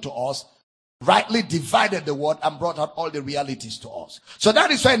that truth to us, rightly divided the word and brought out all the realities to us. So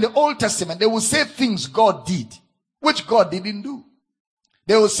that is why in the Old Testament, they will say things God did, which God didn't do.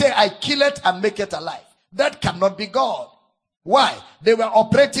 They will say, I kill it and make it alive. That cannot be God. Why? They were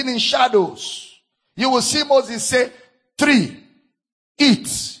operating in shadows. You will see Moses say, tree,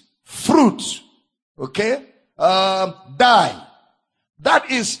 eat, fruit, okay, die. That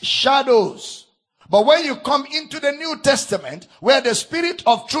is shadows. But when you come into the New Testament, where the Spirit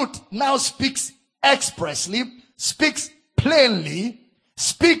of truth now speaks expressly, speaks plainly,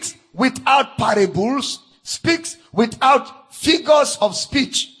 speaks without parables, speaks without figures of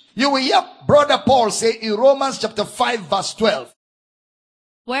speech, you will hear Brother Paul say in Romans chapter 5 verse 12,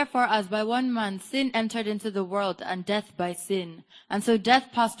 wherefore, as by one man sin entered into the world, and death by sin, and so death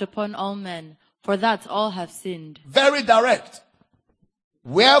passed upon all men, for that all have sinned. Very direct.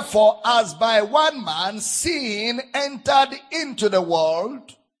 Wherefore, as by one man sin entered into the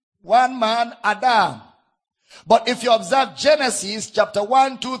world, one man, Adam. But if you observe Genesis chapter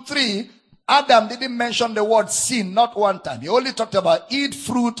 1, 2, 3, Adam didn't mention the word sin, not one time. He only talked about eat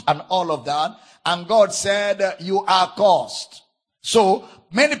fruit and all of that. And God said, you are cursed. So,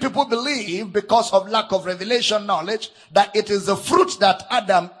 many people believe, because of lack of revelation knowledge, that it is the fruit that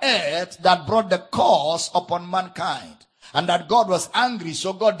Adam ate that brought the curse upon mankind. And that God was angry,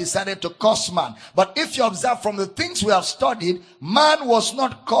 so God decided to curse man. But if you observe from the things we have studied, man was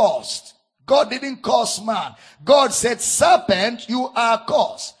not cursed. God didn't curse man. God said, serpent, you are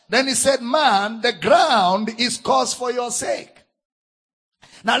cursed. Then he said, man, the ground is cursed for your sake.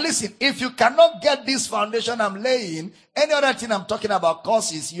 Now listen, if you cannot get this foundation I'm laying, any other thing I'm talking about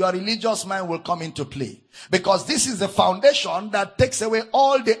causes, your religious mind will come into play. Because this is the foundation that takes away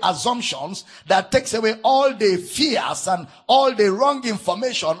all the assumptions, that takes away all the fears and all the wrong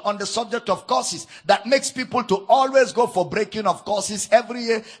information on the subject of causes, that makes people to always go for breaking of causes. Every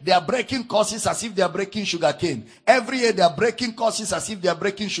year they are breaking causes as if they are breaking sugarcane. Every year they are breaking causes as if they are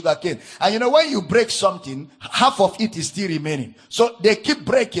breaking sugarcane. And you know, when you break something, half of it is still remaining. So they keep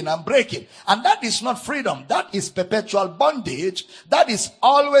breaking and breaking. And that is not freedom. That is perpetual bondage. That is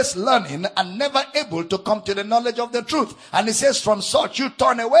always learning and never able to come to the knowledge of the truth. And he says, from such you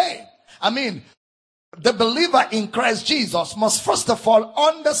turn away. I mean, the believer in Christ Jesus must first of all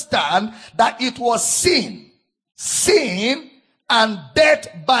understand that it was sin and death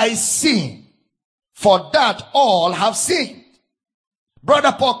by sin. For that all have sinned.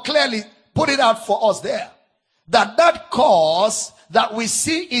 Brother Paul clearly put it out for us there. That cause that we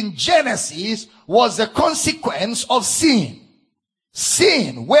see in Genesis was a consequence of sin.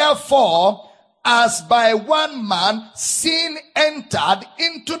 Sin, wherefore, as by one man sin entered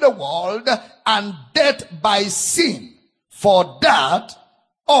into the world, and death by sin, for that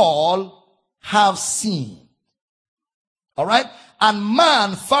all have sinned. All right? And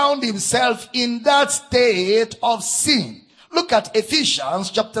man found himself in that state of sin. Look at Ephesians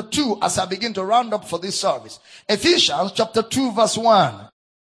chapter 2 as I begin to round up for this service. Ephesians chapter 2 verse 1.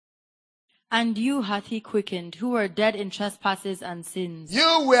 And you hath he quickened, who were dead in trespasses and sins.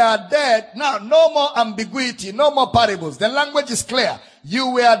 You were dead. Now, no more ambiguity, no more parables. The language is clear.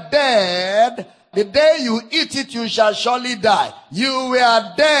 You were dead. The day you eat it, you shall surely die. You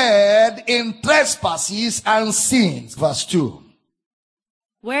were dead in trespasses and sins. Verse 2.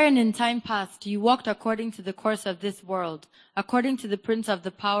 Wherein in time past you walked according to the course of this world, according to the prince of the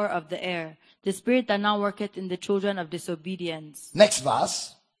power of the air, the spirit that now worketh in the children of disobedience. Next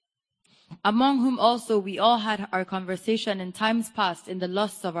verse. Among whom also we all had our conversation in times past in the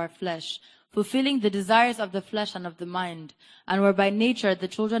lusts of our flesh, fulfilling the desires of the flesh and of the mind, and were by nature the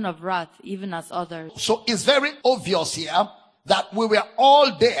children of wrath, even as others. So it's very obvious here that we were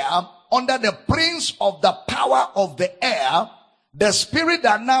all there under the prince of the power of the air, the spirit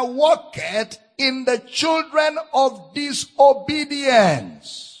that now worketh in the children of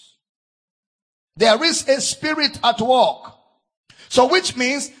disobedience. There is a spirit at work. So which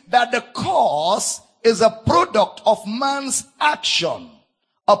means that the cause is a product of man's action.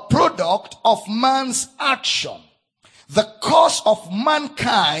 A product of man's action. The cause of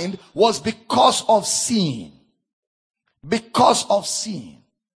mankind was because of sin. Because of sin.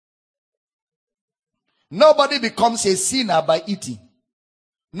 Nobody becomes a sinner by eating.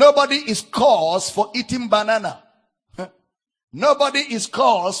 Nobody is caused for eating banana. Nobody is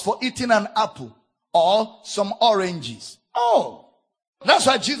caused for eating an apple or some oranges. Oh, that's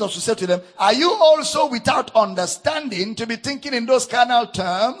why Jesus would say to them, are you also without understanding to be thinking in those carnal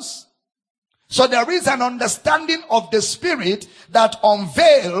terms? So there is an understanding of the spirit that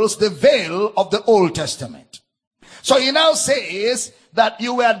unveils the veil of the Old Testament. So he now says that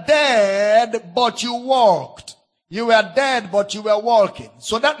you were dead, but you walked. You were dead, but you were walking.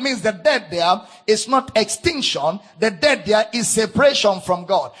 So that means the dead there is not extinction. The dead there is separation from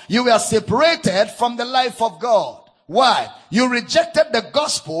God. You were separated from the life of God. Why? You rejected the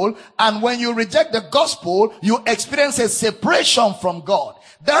gospel, and when you reject the gospel, you experience a separation from God.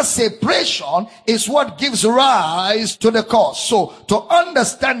 That separation is what gives rise to the cause. So to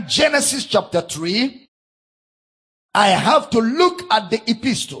understand Genesis chapter 3, I have to look at the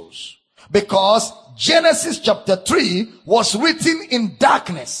epistles, because Genesis chapter 3 was written in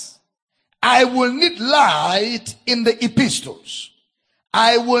darkness. I will need light in the epistles.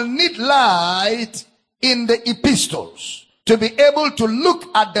 I will need light in the epistles to be able to look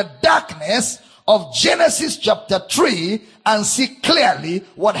at the darkness of Genesis chapter 3 and see clearly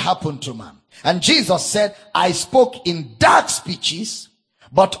what happened to man. And Jesus said, I spoke in dark speeches,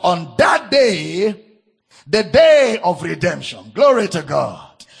 but on that day, the day of redemption, glory to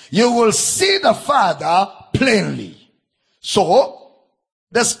God, you will see the Father plainly. So,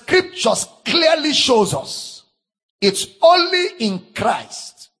 the scriptures clearly shows us it's only in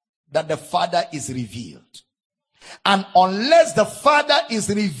Christ that the Father is revealed. And unless the Father is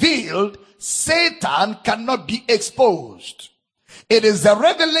revealed, Satan cannot be exposed. It is the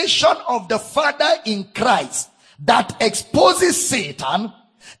revelation of the Father in Christ that exposes Satan,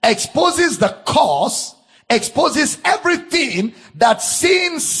 exposes the cause, exposes everything that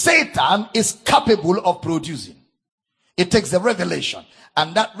sin Satan is capable of producing. It takes the revelation.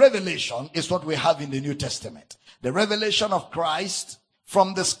 And that revelation is what we have in the New Testament. The revelation of Christ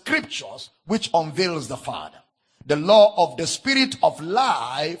from the scriptures, which unveils the Father. The law of the Spirit of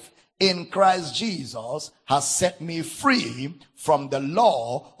life in Christ Jesus has set me free from the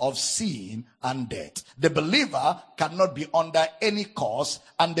law of sin and death. The believer cannot be under any cause,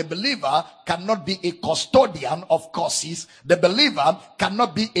 and the believer cannot be a custodian of causes. The believer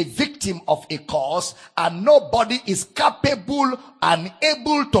cannot be a victim of a cause, and nobody is capable and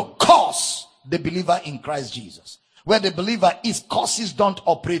able to cause the believer in Christ Jesus. Where the believer is, causes don't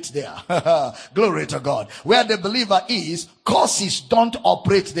operate there. Glory to God. Where the believer is, causes don't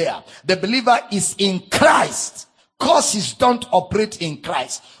operate there. The believer is in Christ. Causes don't operate in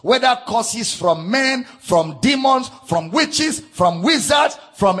Christ. Whether causes from men, from demons, from witches, from wizards,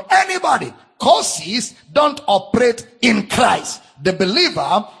 from anybody. Causes don't operate in Christ. The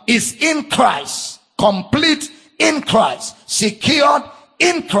believer is in Christ. Complete in Christ. Secured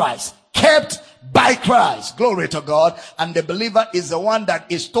in Christ. Kept by Christ. Glory to God. And the believer is the one that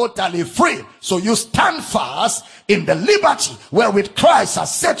is totally free. So you stand fast in the liberty wherewith Christ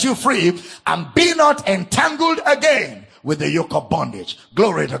has set you free, and be not entangled again with the yoke of bondage.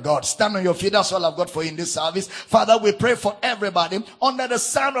 Glory to God. Stand on your feet. That's all I've got for you in this service. Father, we pray for everybody under the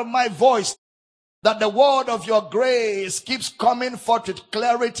sound of my voice, that the word of your grace keeps coming forth with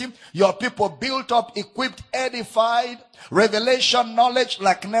clarity. Your people built up, equipped, edified, revelation, knowledge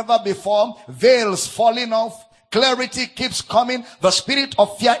like never before, veils falling off, clarity keeps coming. The spirit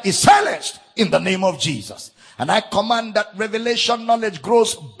of fear is silenced in the name of Jesus. And I command that revelation knowledge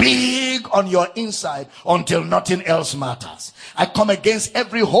grows big on your inside until nothing else matters. I come against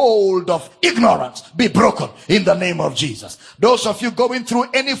every hold of ignorance be broken in the name of Jesus. Those of you going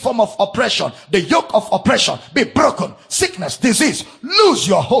through any form of oppression, the yoke of oppression be broken. Sickness, disease, lose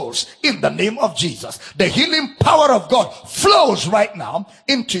your holds in the name of Jesus. The healing power of God flows right now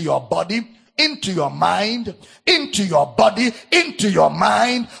into your body, into your mind, into your body, into your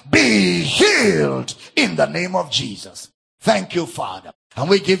mind. Be healed in the name of Jesus. Thank you, Father. And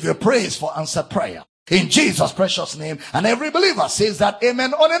we give you praise for answered prayer. In Jesus' precious name. And every believer says that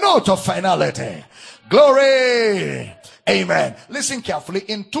amen on a note of finality. Glory. Amen. Listen carefully.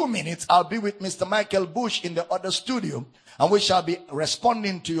 In 2 minutes, I'll be with Mr. Michael Bush in the other studio. And we shall be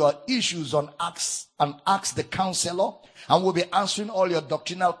responding to your issues on Ask the Counselor. And we'll be answering all your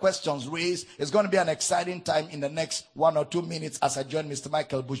doctrinal questions raised. It's going to be an exciting time in the next 1 or 2 minutes as I join Mr.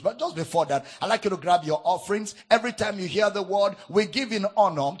 Michael Bush. But just before that, I'd like you to grab your offerings. Every time you hear the word, we give in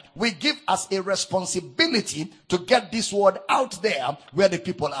honor. We give as a responsibility to get this word out there where the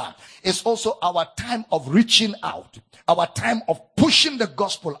people are. It's also our time of reaching out. Our time of pushing the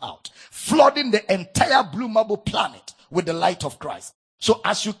gospel out. Flooding the entire Blue Marble planet with the light of Christ. So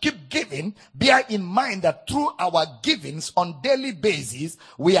as you keep giving, bear in mind that through our givings on daily basis,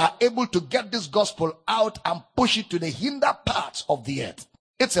 we are able to get this gospel out and push it to the hinder parts of the earth.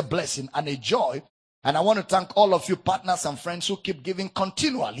 It's a blessing and a joy. And I want to thank all of you partners and friends who keep giving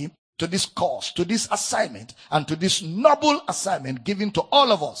continually to this cause, to this assignment, and to this noble assignment given to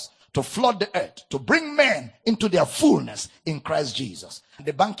all of us to flood the earth, to bring men into their fullness in Christ Jesus.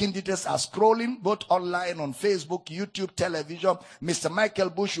 The banking details are scrolling both online on Facebook, YouTube, television. Mr. Michael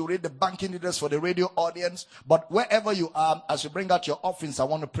Bush, you read the banking details for the radio audience. But wherever you are, as you bring out your offerings, I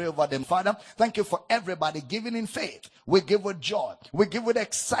want to pray over them. Father, thank you for everybody giving in faith. We give with joy. We give with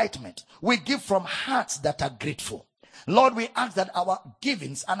excitement. We give from hearts that are grateful. Lord, we ask that our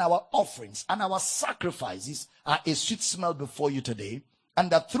givings and our offerings and our sacrifices are a sweet smell before you today. And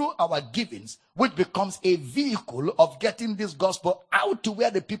that through our givings, which becomes a vehicle of getting this gospel out to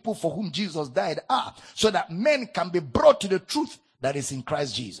where the people for whom Jesus died are, so that men can be brought to the truth that is in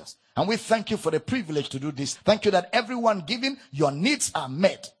Christ Jesus. And we thank you for the privilege to do this. Thank you that everyone giving, your needs are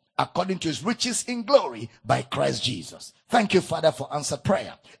met according to his riches in glory by Christ Jesus. Thank you, Father, for answered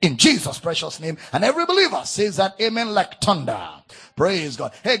prayer. In Jesus' precious name. And every believer says that amen like thunder. Praise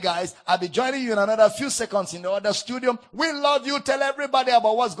God. Hey guys, I'll be joining you in another few seconds in the other studio. We love you. Tell everybody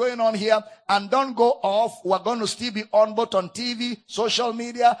about what's going on here. And don't go off. We're going to still be on both on TV, social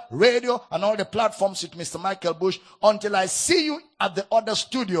media, radio, and all the platforms with Mr. Michael Bush until I see you at the other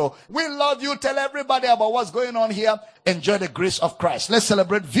studio. We love you. Tell everybody about what's going on here. Enjoy the grace of Christ. Let's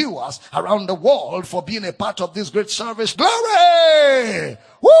celebrate viewers around the world for being a part of this great service. Glory!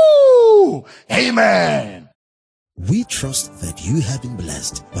 Woo! Amen. We trust that you have been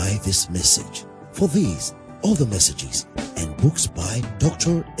blessed by this message. For these, other messages, and books by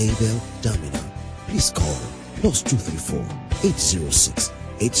Dr. Abel Damina, please call +234 806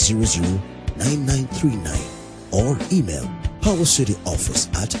 800 9939 or email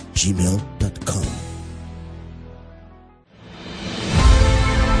powercityoffice@gmail.com.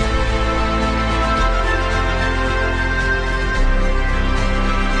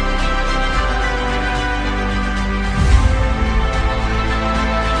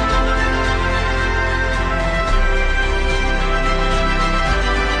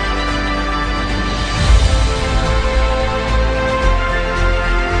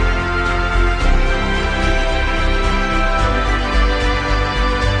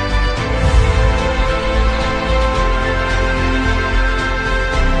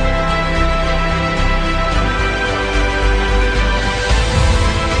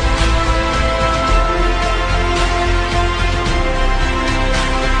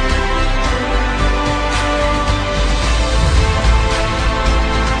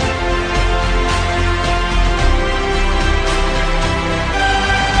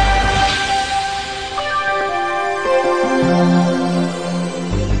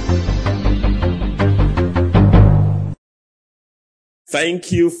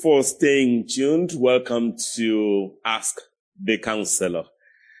 Thank you for staying tuned. Welcome to Ask the Counselor.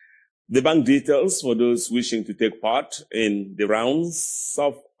 The bank details for those wishing to take part in the rounds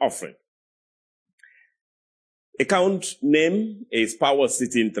of offering. Account name is Power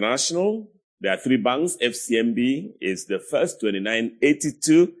City International. There are 3 banks. FCMB is the first,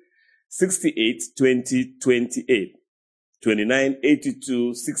 2982 68 20 28.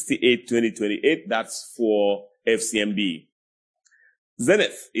 2982 68 20 28. That's for FCMB.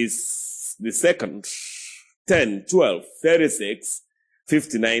 Zenith is the second, 10 12 36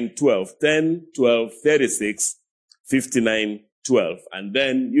 5912. 10 12 36 59 12. And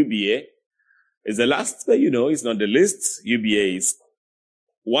then UBA is the last, it's not the list. UBA is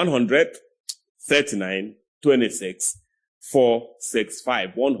 100 39 26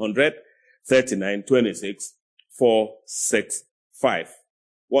 465. 100 39 26 465.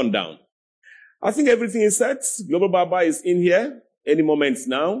 One down. I think everything is set. Global Baba is in here. Any moment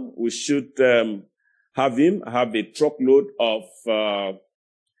now, we should have him have a truckload of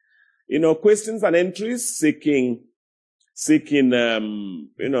questions and entries, seeking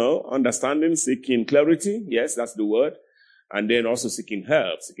understanding, seeking clarity. Yes, that's the word. And then also seeking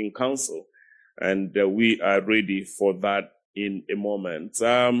help, seeking counsel. And we are ready for that in a moment.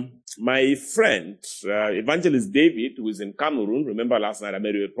 My friend, Evangelist David, who is in Cameroon, remember last night I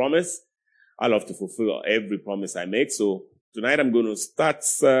made you a promise. I love to fulfill every promise I make. So tonight I'm going to start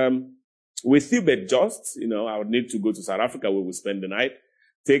with you, but just, I would need to go to South Africa where we spend the night,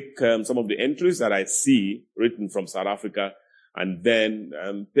 take some of the entries that I see written from South Africa, and then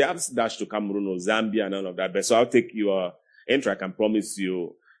perhaps dash to Cameroon or Zambia and all of that. But so I'll take your entry. I can promise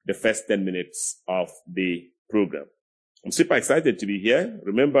you the first 10 minutes of the program. I'm super excited to be here.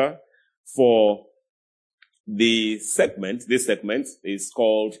 Remember, for this segment is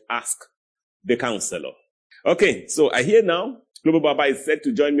called Ask the Counselor. Okay, so I hear now Global Baba is set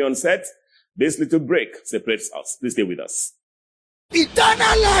to join me on set. This little break separates us. Please stay with us.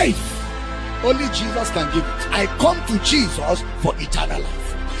 Eternal life. Only Jesus can give it. I come to Jesus for eternal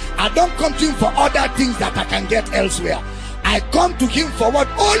life. I don't come to him for other things that I can get elsewhere. I come to him for what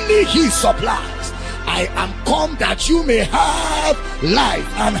only he supplies. I am come that you may have life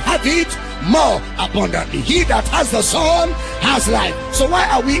and have it more abundantly. He that has the Son has life. So why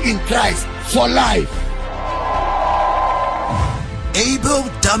are we in Christ? For life. Abel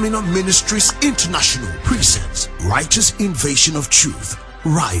Damina Ministries International presents Righteous Invasion of Truth,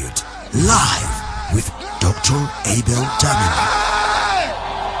 Riot, live with Dr. Abel Damina.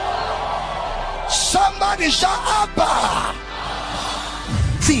 Somebody shout Abba.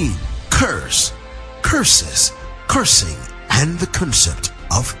 Theme, curse, curses, cursing, and the concept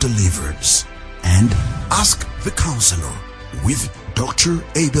of deliverance. And Ask the Counselor with Dr.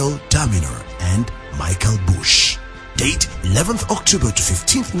 Abel Damina and Michael Bush. Date 11th October to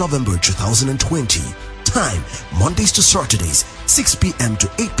 15th November 2020. Time Mondays to Saturdays 6 p.m. to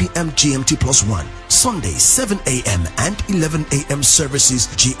 8 p.m. GMT +1. Sundays 7 a.m. and 11 a.m. services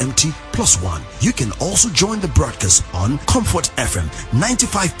GMT +1. You can also join the broadcast on Comfort FM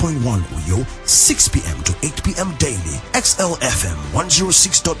 95.1 Uyo 6 p.m. to 8 p.m. daily. XL FM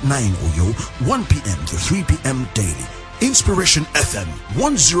 106.9 Uyo 1 p.m. to 3 p.m. daily. Inspiration FM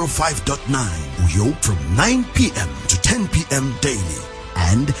 105.9 Uyo from 9 p.m. to 10 p.m. daily.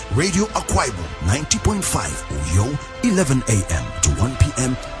 And Radio Aquaibo 90.5 Uyo 11 a.m. to 1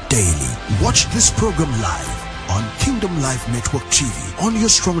 p.m. daily. Watch this program live on Kingdom Life Network TV on your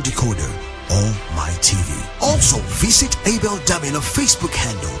strong decoder or My TV. Also visit Abel Damina Facebook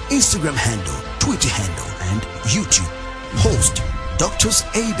handle, Instagram handle, Twitter handle, and YouTube. Host Drs.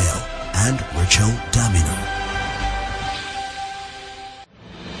 Abel and Rachel Damina.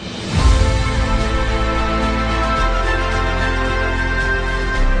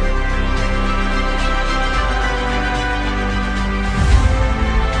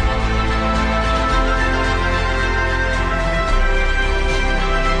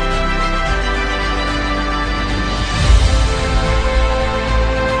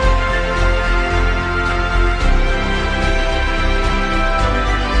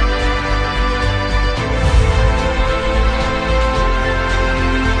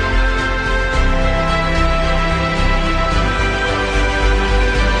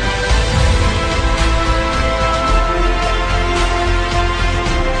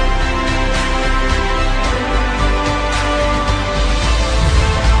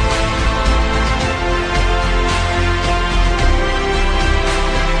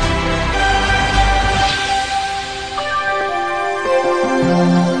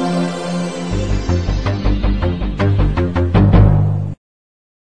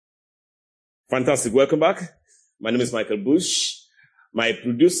 Fantastic. Welcome back. My name is Michael Bush. My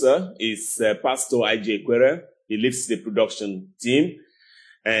producer is Pastor I.J. Quere. He leads the production team.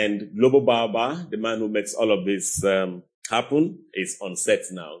 And Global Baba, the man who makes all of this happen, is on set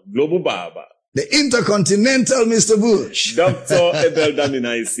now. Global Baba. The Intercontinental Mr. Bush. Dr. Abel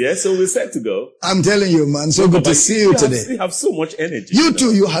Damina is here, so we're set to go. I'm telling you, man, so good to see you today. You have so much energy. You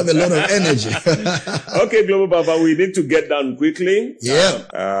too, you have a lot of energy. Okay, Global Baba, we need to get down quickly.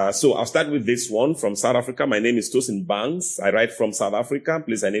 Yeah. So I'll start with this one from South Africa. My name is Tosin Banks. I write from South Africa.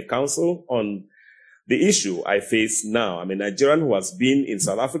 Please, I need counsel on The issue I face now, I'm a Nigerian who has been in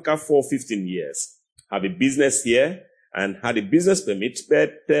South Africa for 15 years, have a business here and had a business permit,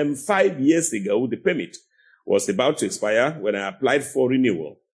 but 5 years ago, the permit was about to expire when I applied for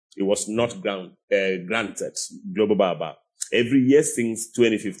renewal. It was not granted, Global Baba. Every year since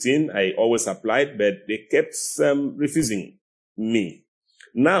 2015, I always applied, but they kept refusing me.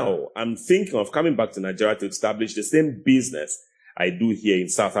 Now, I'm thinking of coming back to Nigeria to establish the same business I do here in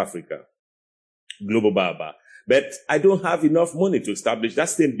South Africa, Global Baba. But I don't have enough money to establish that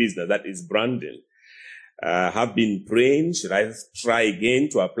same business, that is branding. Have been praying, should I try again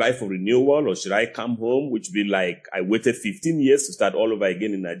to apply for renewal, or should I come home, which would be like I waited 15 years to start all over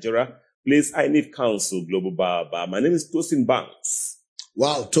again in Nigeria? Please, I need counsel, Global Baba. My name is Tosin Banks.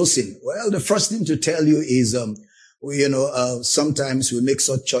 Wow, Tosin. Well, the first thing to tell you is, sometimes we make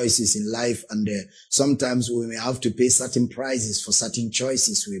such choices in life, and sometimes we may have to pay certain prices for certain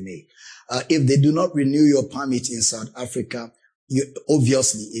choices we make. If they do not renew your permit in South Africa,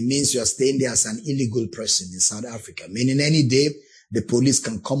 obviously, it means you are staying there as an illegal person in South Africa. Meaning any day, the police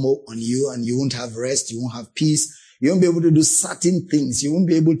can come on you and you won't have rest, you won't have peace, you won't be able to do certain things, you won't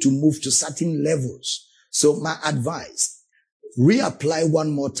be able to move to certain levels. So my advice, reapply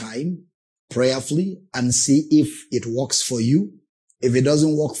one more time, prayerfully, and see if it works for you. If it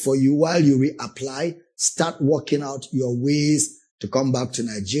doesn't work for you, while you reapply, start working out your ways to come back to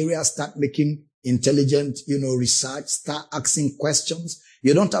Nigeria, start making intelligent, research, start asking questions.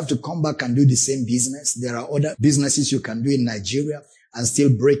 You don't have to come back and do the same business. There are other businesses you can do in Nigeria and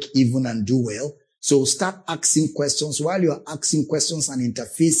still break even and do well. So start asking questions. While you're asking questions and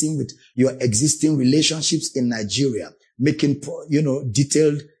interfacing with your existing relationships in Nigeria, making,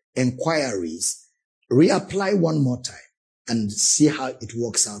 detailed inquiries, reapply one more time and see how it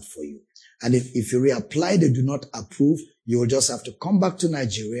works out for you. And if you reapply, they do not approve, you will just have to come back to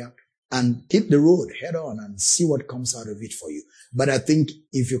Nigeria and hit the road head on and see what comes out of it for you. But I think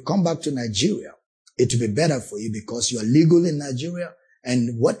if you come back to Nigeria, it will be better for you because you are legal in Nigeria,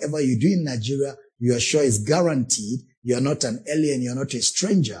 and whatever you do in Nigeria, you are sure is guaranteed. You are not an alien, you are not a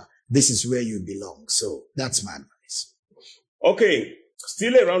stranger. This is where you belong. So that's my advice. Okay,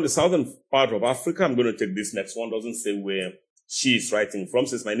 still around the southern part of Africa, I'm going to take this next one. Doesn't say where she is writing from.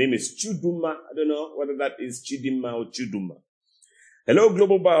 Says, my name is Chuduma. I don't know whether that is Chidima or Chuduma. Hello,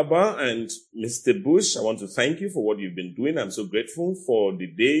 Global Baba and Mr. Bush. I want to thank you for what you've been doing. I'm so grateful for the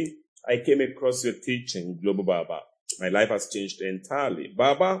day I came across your teaching, Global Baba. My life has changed entirely.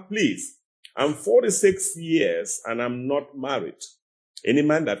 Baba, please, I'm 46 years and I'm not married. Any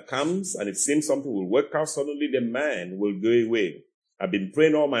man that comes and it seems something will work out, suddenly the man will go away. I've been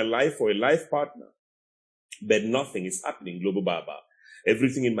praying all my life for a life partner, but nothing is happening, Global Baba.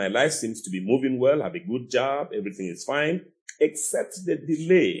 Everything in my life seems to be moving well. I have a good job. Everything is fine, except the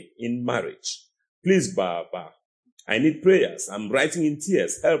delay in marriage. Please, Baba, I need prayers. I'm writing in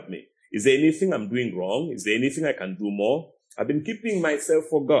tears. Help me. Is there anything I'm doing wrong? Is there anything I can do more? I've been keeping myself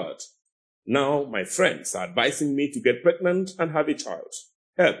for God. Now my friends are advising me to get pregnant and have a child.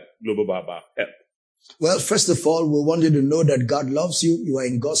 Help, Global Baba, help. Well, first of all, we want you to know that God loves you. You are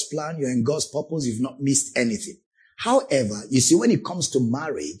in God's plan. You're in God's purpose. You've not missed anything. However, you see, when it comes to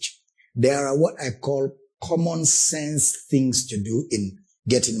marriage, there are what I call common sense things to do in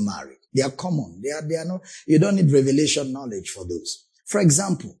getting married. They are common. They are not, you don't need revelation knowledge for those. For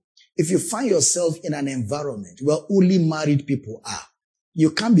example, if you find yourself in an environment where only married people are,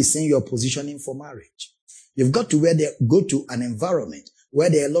 you can't be saying you're positioning for marriage. You've got to go to an environment where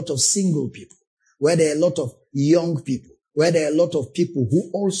there are a lot of single people, where there are a lot of young people, where there are a lot of people who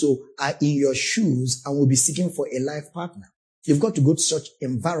also are in your shoes and will be seeking for a life partner. You've got to go to such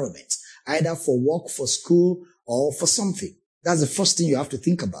environments, either for work, for school, or for something. That's the first thing you have to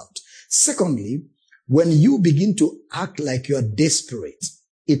think about. Secondly, when you begin to act like you're desperate,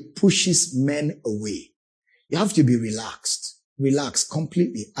 it pushes men away. You have to be relaxed. Relax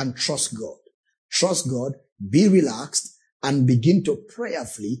completely and trust God. Trust God, be relaxed, and begin to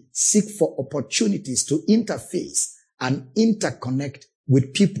prayerfully seek for opportunities to interface and interconnect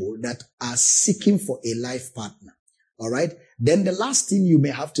with people that are seeking for a life partner. All right. Then the last thing you may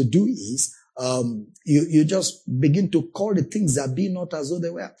have to do is, you just begin to call the things that be not as though they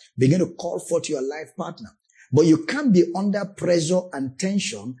were. Begin to call forth your life partner. But you can't be under pressure and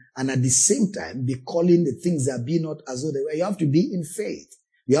tension and at the same time be calling the things that be not as though they were. You have to be in faith.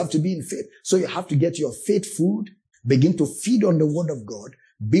 You have to be in faith. So you have to get your faith food, begin to feed on the word of God,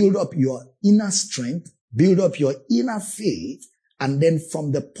 build up your inner strength, build up your inner faith, and then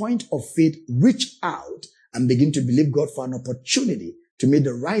from the point of faith, reach out and begin to believe God for an opportunity to meet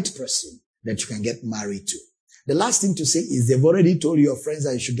the right person that you can get married to. The last thing to say is they've already told your friends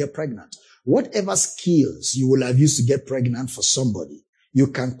that you should get pregnant. Whatever skills you will have used to get pregnant for somebody, you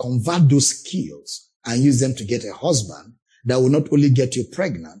can convert those skills and use them to get a husband that will not only get you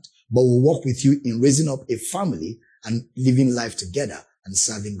pregnant, but will work with you in raising up a family and living life together and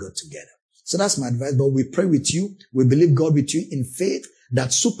serving God together. So that's my advice. But we pray with you. We believe God with you in faith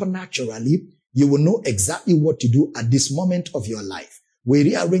that supernaturally you will know exactly what to do at this moment of your life. We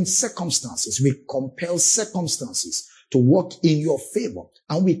rearrange circumstances. We compel circumstances to work in your favor.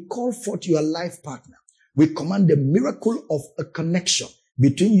 And we call forth your life partner. We command the miracle of a connection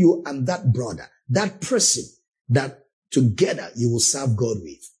between you and that brother, that person that together you will serve God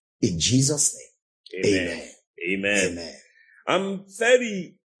with. In Jesus' name. Amen. Amen. Amen. I'm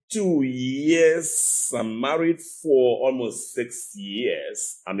 32 years. I'm married for almost 6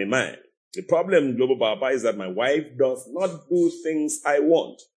 years. I'm a man. The problem, Global Baba, is that my wife does not do things I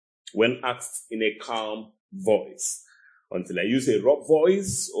want when asked in a calm voice, until I use a rough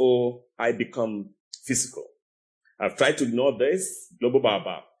voice or I become physical. I've tried to ignore this, Global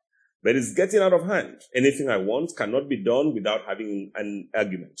Baba, but it's getting out of hand. Anything I want cannot be done without having an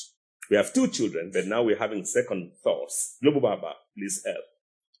argument. We have 2 children, but now we're having second thoughts. Global Baba, please help.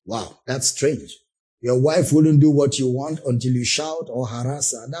 Wow, that's strange. Your wife wouldn't do what you want until you shout or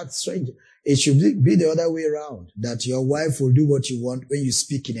harass her. That's strange. It should be the other way around, that your wife will do what you want when you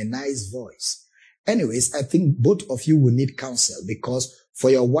speak in a nice voice. Anyways, I think both of you will need counsel, because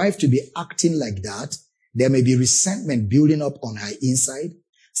for your wife to be acting like that, there may be resentment building up on her inside.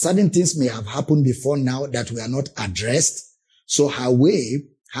 Certain things may have happened before now that were not addressed. So her way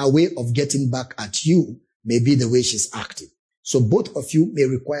of getting back at you may be the way she's acting. So both of you may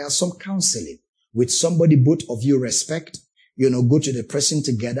require some counseling with somebody both of you respect. Go to the person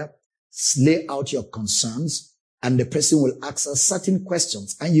together, lay out your concerns, and the person will ask us certain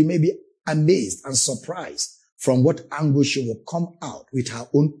questions, and you may be amazed and surprised from what angle she will come out with her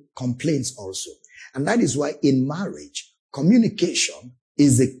own complaints also. And that is why in marriage, communication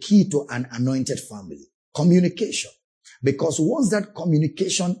is the key to an anointed family. Communication. Because once that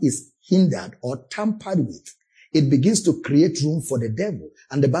communication is hindered or tampered with, it begins to create room for the devil.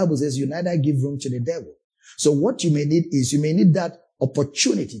 And the Bible says you neither give room to the devil. So what you may need is that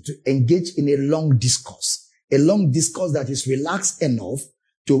opportunity to engage in a long discourse that is relaxed enough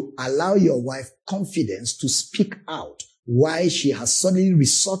to allow your wife confidence to speak out why she has suddenly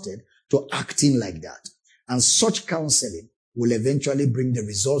resorted to acting like that. And such counseling will eventually bring the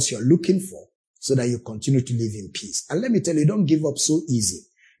results you're looking for so that you continue to live in peace. And let me tell you, don't give up so easy.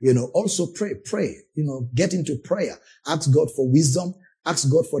 Also pray, get into prayer. Ask God for wisdom.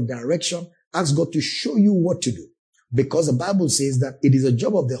 Ask God for direction. Ask God to show you what to do. Because the Bible says that it is a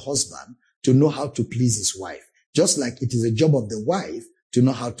job of the husband to know how to please his wife. Just like it is a job of the wife to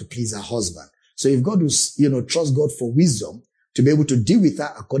know how to please her husband. So if God will, trust God for wisdom to be able to deal with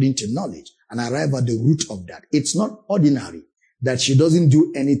her according to knowledge and arrive at the root of that. It's not ordinary that she doesn't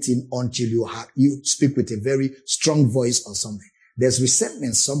do anything until you speak with a very strong voice or something. There's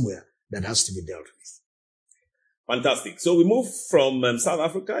resentment somewhere that has to be dealt with. Fantastic. So we moved from South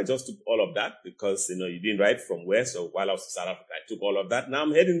Africa. I just took all of that because, you didn't write from where. So while I was in South Africa, I took all of that. Now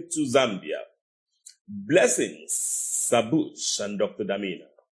I'm heading to Zambia. Blessings, Sabush and Dr. Damina.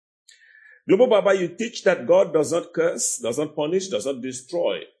 Global Baba, you teach that God does not curse, does not punish, does not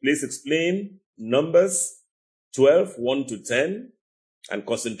destroy. Please explain Numbers 12, 1 to 10, and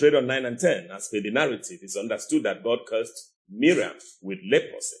concentrate on 9 and 10. As per the narrative, it's understood that God cursed Miriam with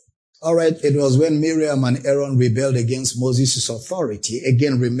leprosy. All right. It was when Miriam and Aaron rebelled against Moses' authority.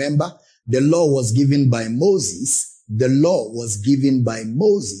 Again, remember, the law was given by Moses. The law was given by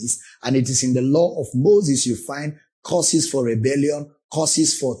Moses. And it is in the law of Moses you find causes for rebellion,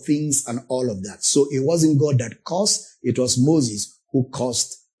 causes for things and all of that. So it wasn't God that caused. It was Moses who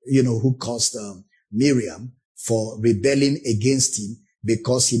caused Miriam for rebelling against him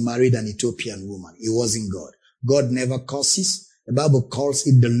because he married an Ethiopian woman. It wasn't God. God never causes. The Bible calls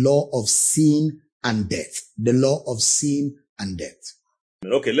it the law of sin and death. The law of sin and death.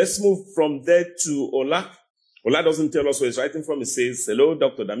 Okay, let's move from there to Ola. Ola doesn't tell us where he's writing from. He says, hello,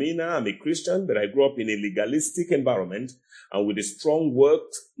 Dr. Damina. I'm a Christian, but I grew up in a legalistic environment and with a strong work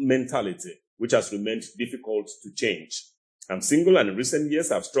mentality, which has remained difficult to change. I'm single, and in recent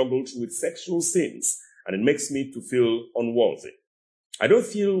years I've struggled with sexual sins, and it makes me to feel unworthy. I don't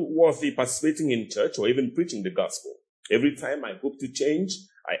feel worthy participating in church or even preaching the gospel. Every time I hope to change,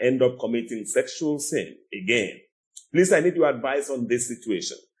 I end up committing sexual sin again. Please, I need your advice on this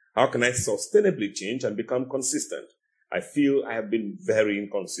situation. How can I sustainably change and become consistent? I feel I have been very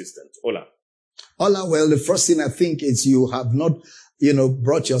inconsistent. Ola, well, the first thing I think is you have not,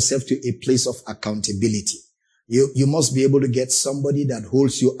 brought yourself to a place of accountability. You must be able to get somebody that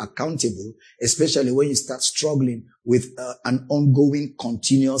holds you accountable, especially when you start struggling with an ongoing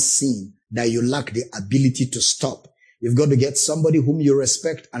continuous sin that you lack the ability to stop. You've got to get somebody whom you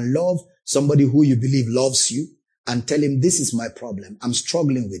respect and love, somebody who you believe loves you, and tell him, this is my problem. I'm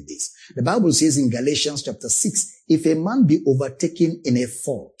struggling with this. The Bible says in Galatians chapter 6, if a man be overtaken in a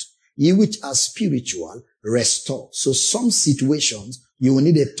fault, ye which are spiritual, restore. So some situations, you will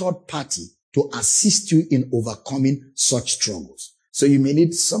need a third party to assist you in overcoming such struggles. So you may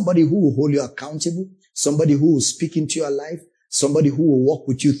need somebody who will hold you accountable, somebody who will speak into your life, somebody who will walk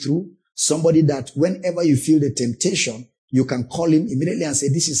with you through, somebody that whenever you feel the temptation, you can call him immediately and say,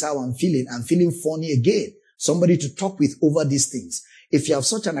 this is how I'm feeling funny again. Somebody to talk with over these things. If you have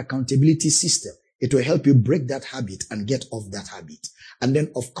such an accountability system, it will help you break that habit and get off that habit. And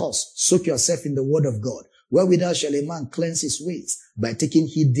then, of course, soak yourself in the word of God. Wherewithal shall a man cleanse his ways? By taking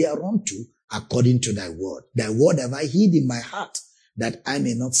heed thereunto, according to thy word. Thy word have I hid in my heart, that I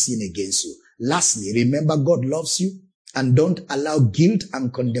may not sin against you. Lastly, remember God loves you, and don't allow guilt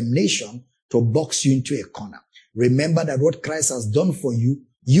and condemnation to box you into a corner. Remember that what Christ has done for you,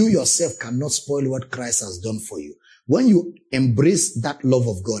 you yourself cannot spoil what Christ has done for you. When you embrace that love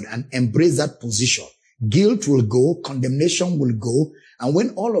of God and embrace that position, guilt will go, condemnation will go, and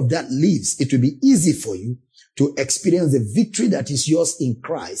when all of that leaves, it will be easy for you to experience the victory that is yours in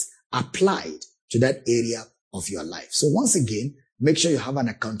Christ applied to that area of your life. So once again, make sure you have an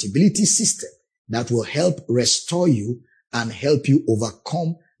accountability system that will help restore you and help you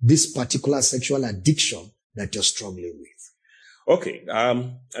overcome this particular sexual addiction that you're struggling with. Okay.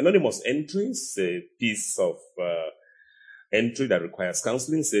 Anonymous entries, a piece of entry that requires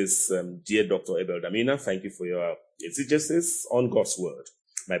counseling says, Dear Dr. Abel Damina, thank you for your exegesis on God's word.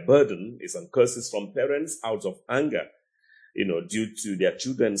 My burden is on curses from parents out of anger, due to their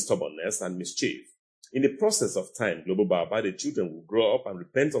children's stubbornness and mischief. In the process of time, Global Baba, the children will grow up and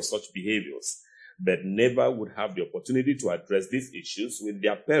repent of such behaviors, but never would have the opportunity to address these issues with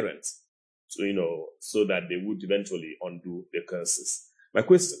their parents, so that they would eventually undo the curses. My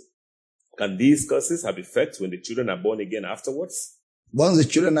question, can these curses have effect when the children are born again afterwards? Once the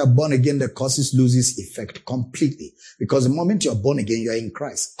children are born again, the curses loses effect completely. Because the moment you're born again, you're in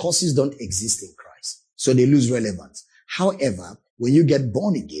Christ. Curses don't exist in Christ. So they lose relevance. However, when you get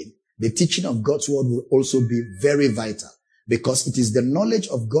born again, the teaching of God's word will also be very vital, because it is the knowledge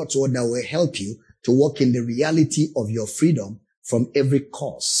of God's word that will help you to walk in the reality of your freedom from every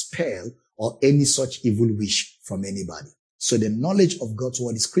curse, spell, or any such evil wish from anybody. So the knowledge of God's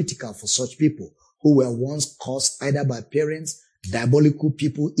word is critical for such people who were once cursed either by parents, diabolical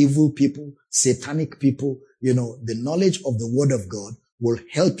people, evil people, satanic people. The knowledge of the word of God will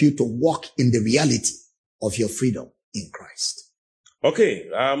help you to walk in the reality of your freedom in Christ. Okay,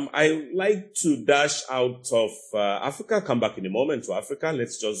 I like to dash out of Africa, come back in a moment to Africa.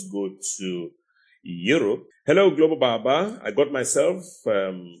 Let's just go to Europe. Hello, Global Baba. I got myself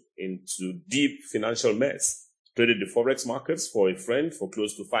into deep financial mess. Traded the forex markets for a friend for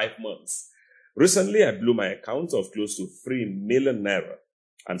close to 5 months. Recently, I blew my account of close to 3 million naira.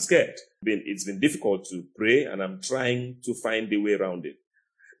 I'm scared. It's been difficult to pray, and I'm trying to find a way around it.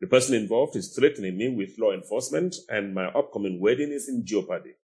 The person involved is threatening me with law enforcement, and my upcoming wedding is in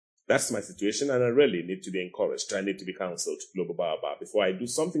jeopardy. That's my situation, and I really need to be encouraged. I need to be counseled, Global Baba, before I do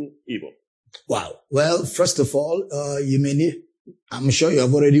something evil. Wow. Well, first of all, I'm sure you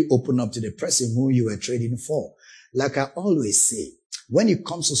have already opened up to the person who you were trading for. Like I always say, when it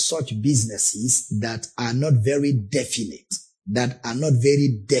comes to such businesses that are not very definite,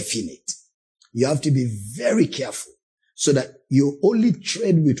 you have to be very careful so that you only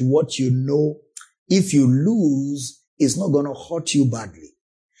trade with what you know. If you lose, it's not going to hurt you badly,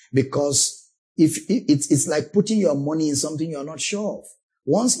 because if it's like putting your money in something you're not sure of.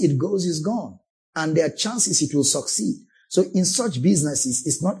 Once it goes, it's gone, and there are chances it will succeed. So in such businesses,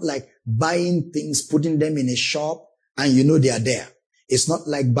 it's not like buying things, putting them in a shop, and they are there. It's not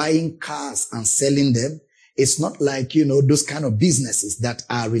like buying cars and selling them. It's not like, those kind of businesses that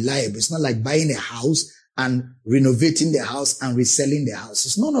are reliable. It's not like buying a house and renovating the house and reselling the house.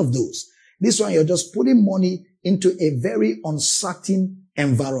 It's none of those. This one, you're just putting money into a very uncertain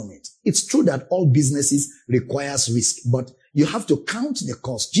environment. It's true that all businesses requires risk, but you have to count the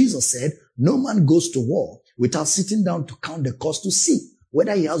cost. Jesus said, no man goes to war without sitting down to count the cost to see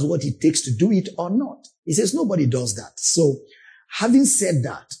whether he has what it takes to do it or not. He says nobody does that. So having said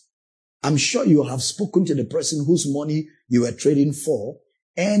that, I'm sure you have spoken to the person whose money you were trading for,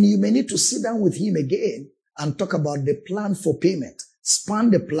 and you may need to sit down with him again and talk about the plan for payment.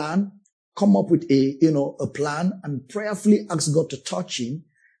 Span the plan, come up with a plan, and prayerfully ask God to touch him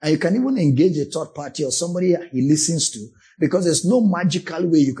And you can even engage a third party or somebody he listens to, because there's no magical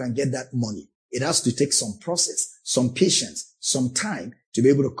way you can get that money. It has to take some process, some patience, some time to be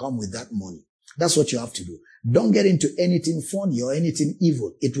able to come with that money. That's what you have to do. Don't get into anything funny or anything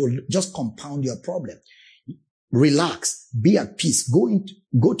evil. It will just compound your problem. Relax, be at peace,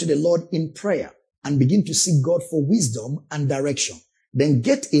 go to the Lord in prayer and begin to seek God for wisdom and direction. Then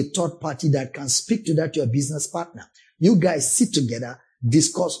get a third party that can speak to that your business partner. You guys sit together,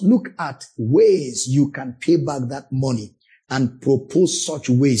 discuss, look at ways you can pay back that money and propose such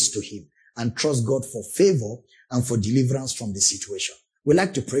ways to him and trust God for favor and for deliverance from the situation. We'd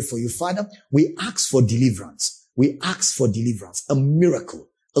like to pray for you, Father. We ask for deliverance. We ask for deliverance, a miracle,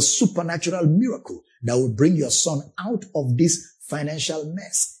 a supernatural miracle that will bring your son out of this financial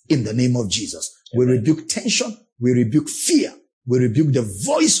mess in the name of Jesus. Amen. We rebuke tension. We rebuke fear. We rebuke the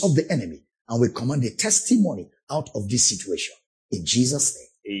voice of the enemy, and we command a testimony out of this situation. In Jesus'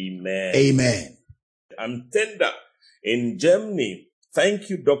 name. Amen. Amen. I'm tender in Germany. Thank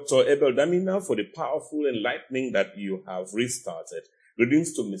you, Dr. Abel Damina, for the powerful enlightening that you have restarted.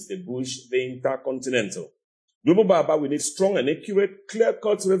 Greetings to Mr. Bush, the Intercontinental. Global Baba, we need strong and accurate,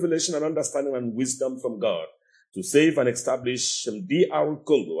 clear-cut revelation and understanding and wisdom from God to save and establish DR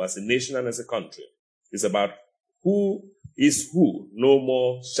Congo as a nation and as a country. It's about who is who, no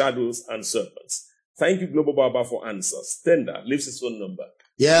more shadows and serpents. Thank you, Global Baba, for answers. Tender leaves his phone number.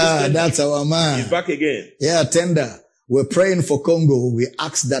 Yeah, that's our man. He's back again. Yeah, Tender. We're praying for Congo. We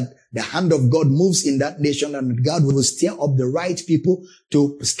ask that the hand of God moves in that nation and God will stir up the right people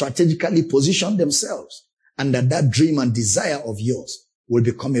to strategically position themselves, and that dream and desire of yours will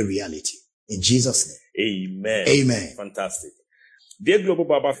become a reality. In Jesus' name. Amen. Amen. Fantastic. Dear Global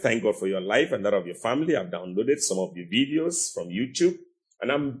Baba, thank God for your life and that of your family. I've downloaded some of the videos from YouTube,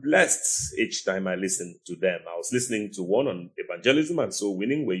 and I'm blessed each time I listen to them. I was listening to one on evangelism and soul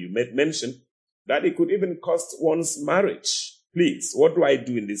winning, where you made mention that it could even cost one's marriage. Please, what do I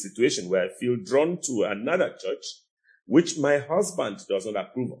do in this situation where I feel drawn to another church, which my husband does not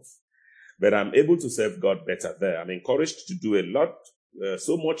approve of, but I'm able to serve God better there? I'm encouraged to do a lot,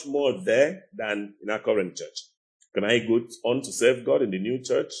 so much more there than in our current church. Can I go on to serve God in the new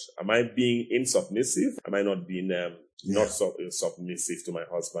church? Am I being insubmissive? Am I not being submissive to my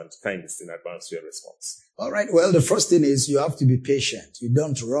husband? Thanks in advance for your response. All right. Well, the first thing is you have to be patient. You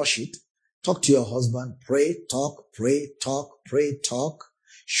don't rush it. Talk to your husband. Pray, talk, pray, talk, pray, talk.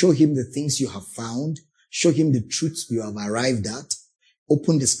 Show him the things you have found. Show him the truths you have arrived at.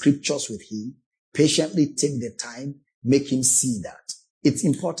 Open the scriptures with him. Patiently take the time. Make him see that. It's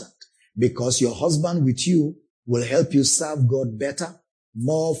important because your husband with you will help you serve God better,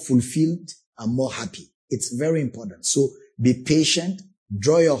 more fulfilled, and more happy. It's very important. So be patient.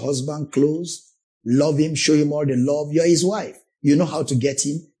 Draw your husband close. Love him. Show him all the love. You're his wife. You know how to get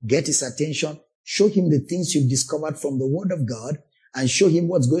him, get his attention, show him the things you've discovered from the Word of God, and show him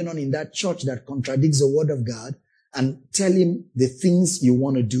what's going on in that church that contradicts the Word of God, and tell him the things you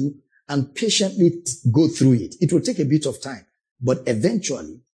want to do, and patiently go through it. It will take a bit of time, but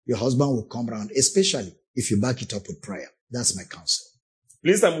eventually your husband will come around, especially if you back it up with prayer. That's my counsel.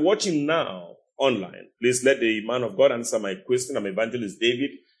 Please, I'm watching now online. Please let the man of God answer my question. I'm Evangelist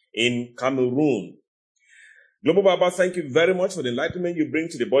David in Cameroon. Global Baba, thank you very much for the enlightenment you bring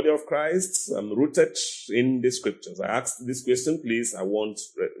to the body of Christ. I'm rooted in the scriptures. I asked this question, please. I want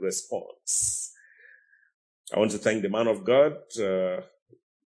response. I want to thank the man of God,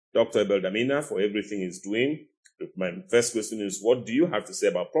 Dr. Abel Damina, for everything he's doing. My first question is, what do you have to say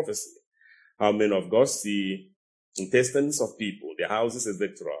about prophecy? How men of God see intestines of people, their houses,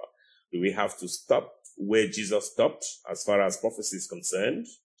 etc. Do we have to stop where Jesus stopped as far as prophecy is concerned?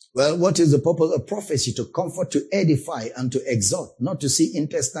 Well, what is the purpose of prophecy? To comfort, to edify, and to exhort, not to see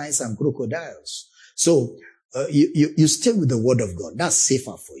intestines and crocodiles. So, you stay with the Word of God. That's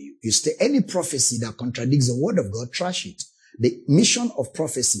safer for you. You stay, any prophecy that contradicts the Word of God, trash it. The mission of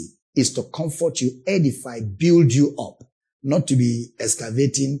prophecy is to comfort you, edify, build you up, not to be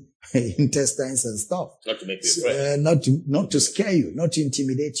excavating intestines and stuff. Not to make you afraid. Not to scare you, not to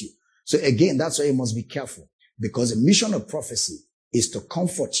intimidate you. So again, that's why you must be careful, because the mission of prophecy is to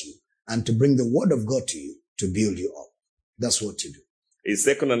comfort you and to bring the Word of God to you to build you up. That's what you do. A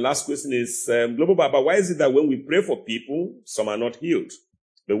second and last question is, Global Baba, why is it that when we pray for people, some are not healed?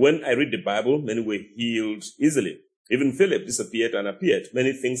 But when I read the Bible, many were healed easily. Even Philip disappeared and appeared.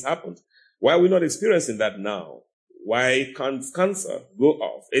 Many things happened. Why are we not experiencing that now? Why can't cancer go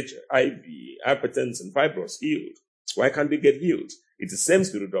off? HIV, hypertension, fibroids healed? Why can't they get healed? It's the same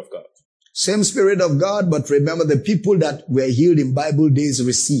Spirit of God. Same Spirit of God, but remember the people that were healed in Bible days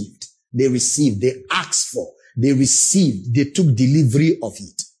received. They received, they asked for, they received, they took delivery of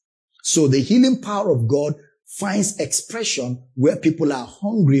it. So the healing power of God finds expression where people are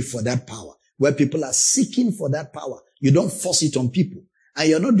hungry for that power, where people are seeking for that power. You don't force it on people. And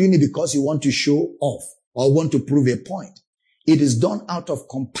you're not doing it because you want to show off or want to prove a point. It is done out of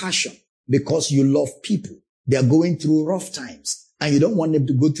compassion because you love people. They are going through rough times and you don't want them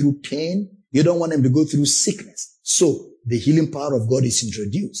to go through pain. You don't want them to go through sickness. So the healing power of God is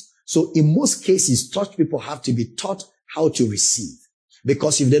introduced. So in most cases, church people have to be taught how to receive.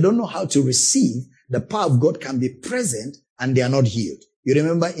 Because if they don't know how to receive, the power of God can be present and they are not healed. You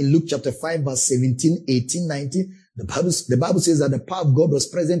remember in Luke chapter 5 verse 17, 18, 19, the Bible says that the power of God was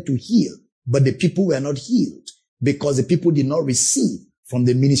present to heal, but the people were not healed because the people did not receive from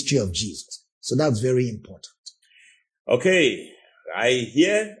the ministry of Jesus. So that's very important. Okay, I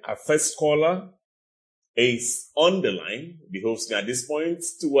hear our first caller is on the line. It behoves me at this point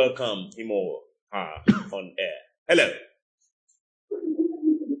to welcome him or her on air. Hello.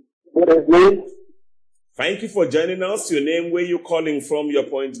 Good evening. Thank you for joining us. Your name, where you calling from, your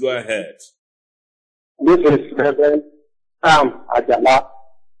point, go ahead. This is Reverend Sam Ajala,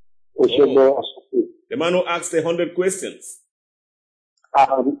 Oshobo. The man who asked 100 questions.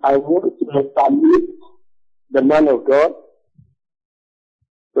 I want to salute the man of God,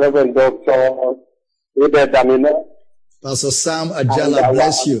 Reverend Dr. Abel Damina. Pastor Sam Ajala,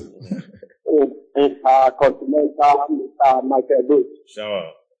 bless you. Continental Mr. Michael Bush.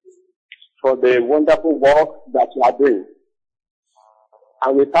 Sure. For the wonderful work that you are doing.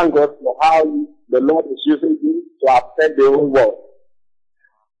 And we thank God for how the Lord is using you to affect the whole world.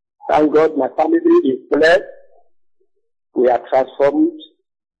 Thank God my family is blessed. We are transformed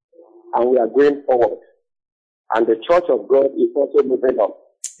and we are going forward. And the church of God is also moving on.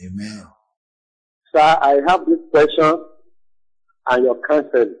 Amen. Sir, I have this question and your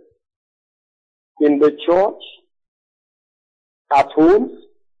counsel. In the church, at homes,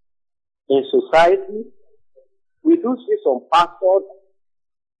 in society, we do see some pastors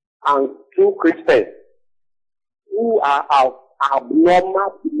and true Christians who are of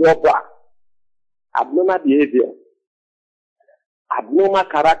abnormal behavior, abnormal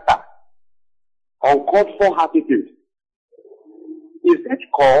character, uncalled for attitude. Is it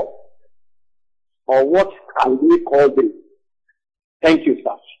called, or what can we call this? Thank you,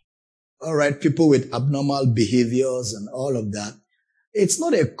 sir. All right, people with abnormal behaviors and all of that. It's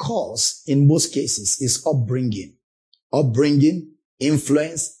not a cause in most cases. It's upbringing. Upbringing,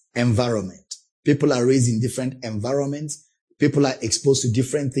 influence, environment. People are raised in different environments. People are exposed to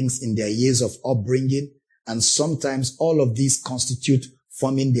different things in their years of upbringing. And sometimes all of these constitute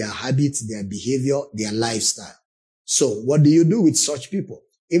forming their habits, their behavior, their lifestyle. So what do you do with such people?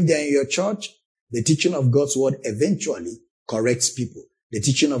 If they're in your church, the teaching of God's word eventually corrects people. The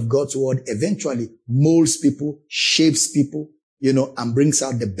teaching of God's word eventually molds people, shapes people, and brings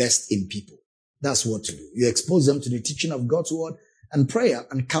out the best in people. That's what to do. You expose them to the teaching of God's word and prayer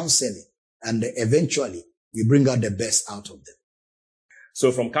and counseling. And eventually you bring out the best out of them.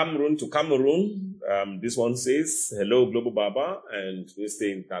 So from Cameroon to Cameroon, this one says, hello, Global Baba, and we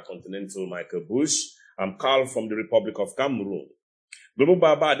stay intercontinental Michael Bush. I'm Carl from the Republic of Cameroon. Global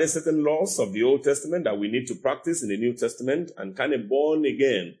Baba, are there certain laws of the Old Testament that we need to practice in the New Testament? And can a born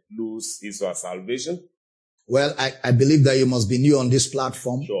again lose his or her salvation? Well, I believe that you must be new on this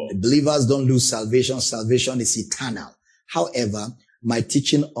platform. Sure. The believers don't lose salvation. Salvation is eternal. However, my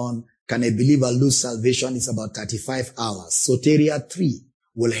teaching on can a believer lose salvation is about 35 hours. Soteria 3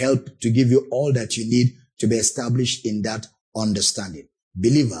 will help to give you all that you need to be established in that understanding.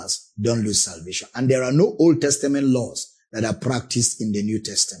 Believers don't lose salvation. And there are no Old Testament laws that are practiced in the New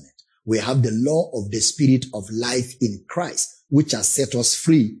Testament. We have the law of the Spirit of life in Christ, which has set us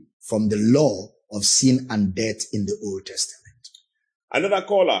free from the law of sin and death in the Old Testament. Another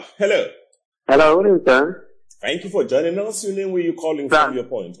caller. Hello. Hello, good evening, sir. Thank you for joining us. Your name, where you calling from, your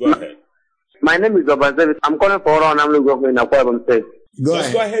point. Go ahead. My name is Obas David. I'm calling for all I'm looking in Akwa Ibom State. Go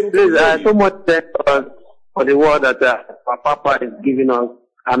Just ahead. go ahead. Please, so much thanks for the word that our Papa is giving us.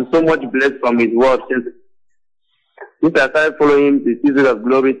 I'm so much blessed from his word since I started following the season of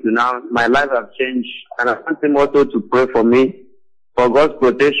glory to now. My life has changed, and I want him also to pray for me for God's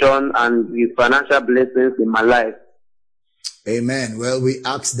protection and his financial blessings in my life. Amen. Well, we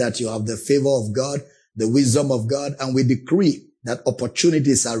ask that you have the favor of God, the wisdom of God, and we decree that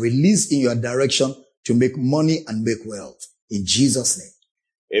opportunities are released in your direction to make money and make wealth. In Jesus' name.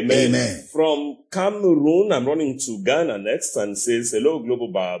 Amen. Amen. From Cameroon, I'm running to Ghana next and says, hello,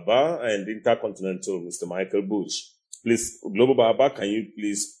 Global Baba and Intercontinental Mr. Michael Bush. Please, Global Baba, can you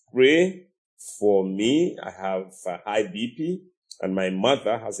please pray for me? I have a high BP and my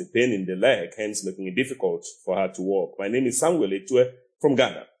mother has a pain in the leg, hence making it difficult for her to walk. My name is Samuel Etue from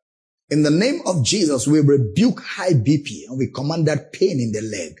Ghana. In the name of Jesus, we rebuke high BP and we command that pain in the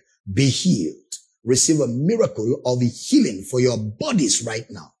leg. Be healed. Receive a miracle of healing for your bodies right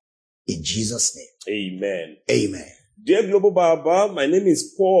now. In Jesus' name. Amen. Amen. Dear Global Baba, my name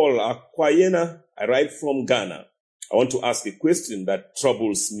is Paul Akwayena. I write from Ghana. I want to ask a question that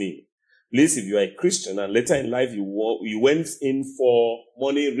troubles me. Please, if you are a Christian and later in life you went in for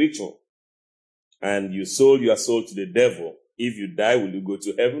money ritual and you sold your soul to the devil, if you die, will you go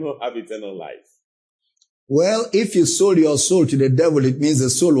to heaven or have eternal life? Well, if you sold your soul to the devil, it means the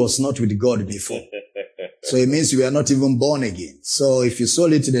soul was not with God before. So it means you were not even born again. So if you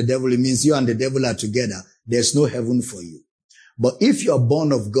sold it to the devil, it means you and the devil are together. There's no heaven for you. But if you're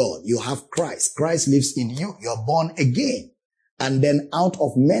born of God, you have Christ. Christ lives in you. You're born again. And then out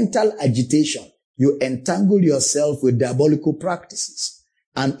of mental agitation, you entangle yourself with diabolical practices.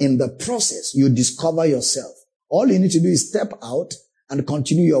 And in the process, you discover yourself. All you need to do is step out and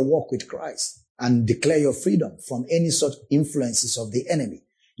continue your walk with Christ and declare your freedom from any such influences of the enemy.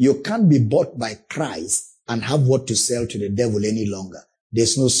 You can't be bought by Christ and have what to sell to the devil any longer.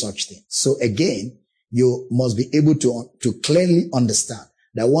 There's no such thing. So again, you must be able to clearly understand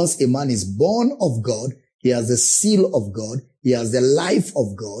that once a man is born of God, he has the seal of God, he has the life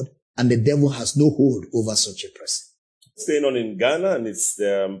of God, and the devil has no hold over such a person. Staying on in Ghana, and it's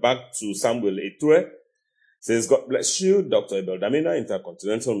back to Samuel Etue. Says, God bless you, Dr. Abel Damina,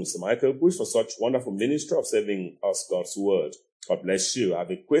 Intercontinental, Mr. Michael Bush, for such wonderful ministry of serving us God's word. God bless you. I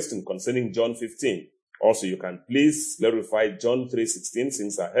have a question concerning John 15. Also, you can please clarify John 3:16,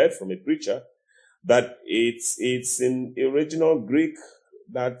 since I heard from a preacher that it's in original Greek.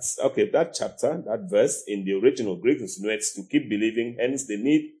 That chapter, that verse in the original Greek insinuates to keep believing, hence the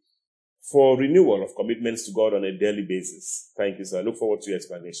need for renewal of commitments to God on a daily basis. Thank you, sir. I look forward to your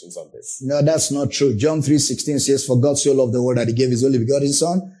explanations on this. No, that's not true. John 3:16 says, for God so loved the world that he gave his only begotten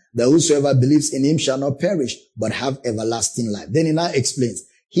son, that whosoever believes in him shall not perish, but have everlasting life. Then he now explains,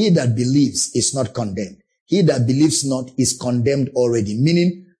 he that believes is not condemned. He that believes not is condemned already,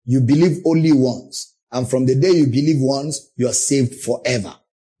 meaning you believe only once. And from the day you believe once, you are saved forever.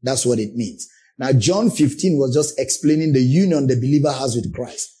 That's what it means. Now, John 15 was just explaining the union the believer has with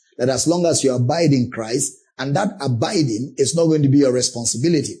Christ. That as long as you abide in Christ, and that abiding is not going to be your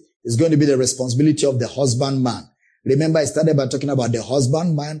responsibility. It's going to be the responsibility of the husbandman. Remember, I started by talking about the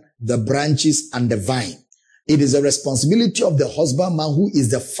husbandman, the branches, and the vine. It is a responsibility of the husbandman, who is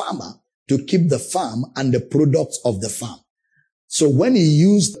the farmer, to keep the farm and the products of the farm. So when he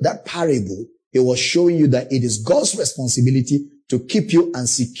used that parable, he was showing you that it is God's responsibility to keep you and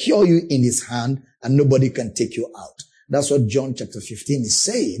secure you in his hand, and nobody can take you out. That's what John chapter 15 is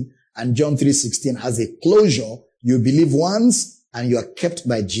saying. And John 3:16 has a closure. You believe once and you are kept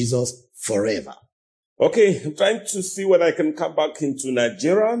by Jesus forever. Okay, I'm trying to see whether I can come back into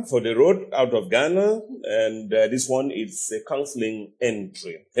Nigeria for the road out of Ghana. And this one is a counseling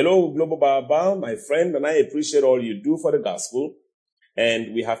entry. Hello, Global Baba, my friend, and I appreciate all you do for the gospel.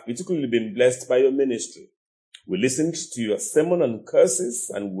 And we have particularly been blessed by your ministry. We listened to your sermon on curses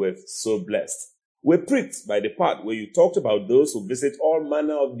and we're so blessed. We're pricked by the part where you talked about those who visit all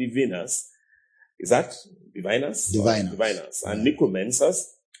manner of diviners. Is that diviners? Diviners. And necromancers,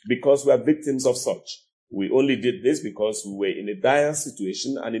 because we are victims of such. We only did this because we were in a dire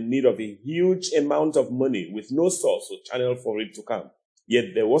situation and in need of a huge amount of money with no source or channel for it to come.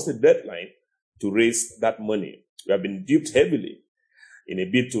 Yet there was a deadline to raise that money. We have been duped heavily in a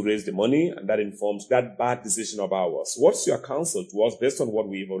bid to raise the money, and that informs that bad decision of ours. What's your counsel to us based on what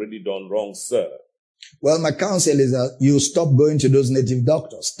we've already done wrong, sir? Well, my counsel is that you stop going to those native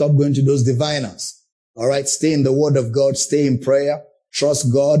doctors. Stop going to those diviners. All right. Stay in the word of God. Stay in prayer.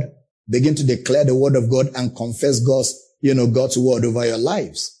 Trust God. Begin to declare the word of God and confess God's word over your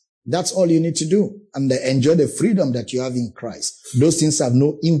lives. That's all you need to do. And enjoy the freedom that you have in Christ. Those things have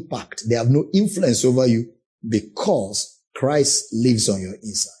no impact. They have no influence over you because Christ lives on your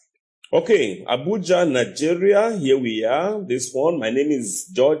inside. Okay, Abuja, Nigeria. Here we are. This one, my name is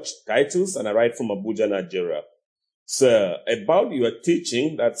George Titus, and I write from Abuja, Nigeria. Sir, about your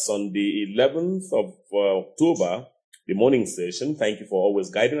teaching, that's on the 11th of October, the morning session. Thank you for always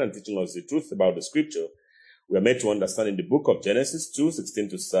guiding and teaching us the truth about the scripture. We are made to understand in the book of Genesis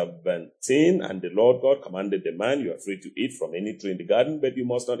 2:16-17, and the Lord God commanded the man, you are free to eat from any tree in the garden, but you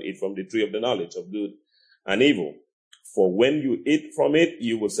must not eat from the tree of the knowledge of good and evil. For when you eat from it,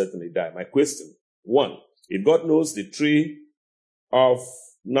 you will certainly die. My question, 1, if God knows the tree of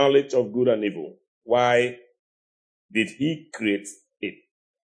knowledge of good and evil, why did he create it?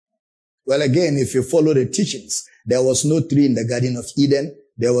 Well, again, if you follow the teachings, there was no tree in the Garden of Eden,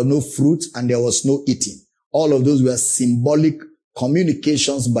 there was no fruit, and there was no eating. All of those were symbolic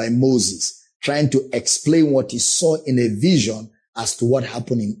communications by Moses, trying to explain what he saw in a vision as to what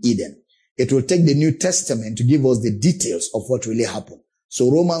happened in Eden. It will take the New Testament to give us the details of what really happened.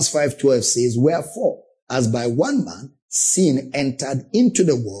 So Romans 5:12 says, wherefore, as by one man, sin entered into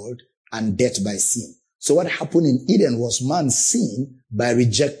the world, and death by sin. So what happened in Eden was man sinned by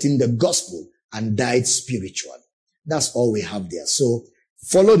rejecting the gospel and died spiritually. That's all we have there. So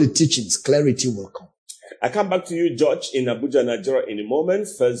follow the teachings. Clarity will come. I come back to you, George, in Abuja, Nigeria, in a moment.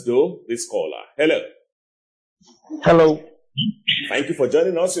 First, though, this caller. Hello. Hello. Thank you for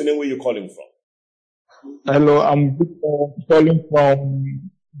joining us. Your name, where you calling from? Hello, I'm calling from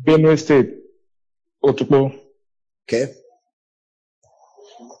Benue State, Otukpo. Okay.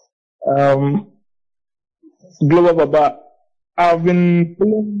 Global Baba, I've been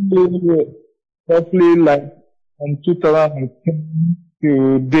following you roughly like from 2010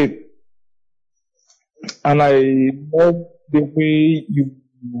 to date. And I love the way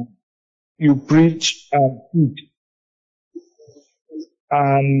you preach and teach.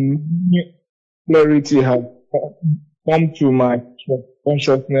 And clarity has come to my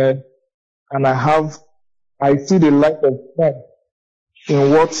consciousness, and I see the light of Christ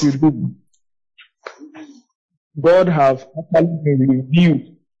in what you do. God has actually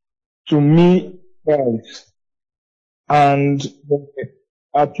revealed to me Christ, and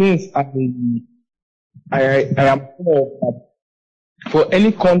I think I am sure that for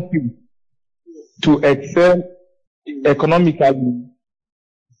any country to excel economically,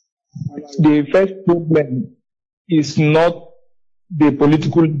 the first problem is not the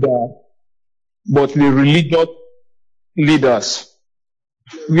political leader, but the religious leaders.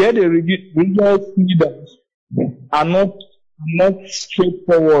 Where the religious leaders are not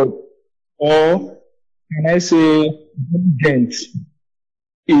straightforward, or can I say diligent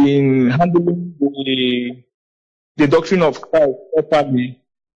in handling the doctrine of Christ properly,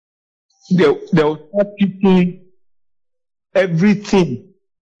 they'll start teaching everything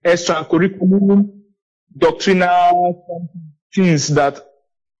extracurricular, doctrinal things that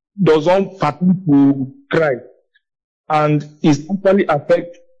doesn't pertain to Christ, and it actually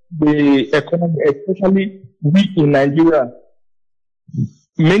affect the economy, especially we in Nigeria.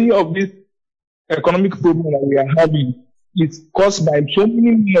 Many of these economic problems that we are having is caused by so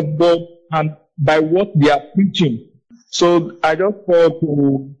many men of God and by what they are preaching. So I just want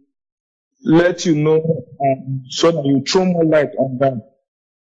to let you know, so that you throw more light on that.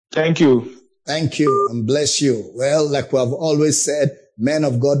 Thank you. Thank you and bless you. Well, like we have always said, men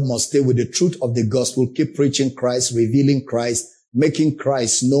of God must stay with the truth of the gospel, keep preaching Christ, revealing Christ, making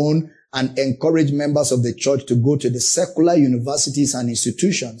Christ known, and encourage members of the church to go to the secular universities and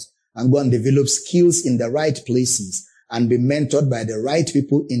institutions and go and develop skills in the right places and be mentored by the right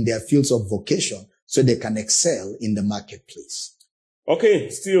people in their fields of vocation so they can excel in the marketplace. Okay,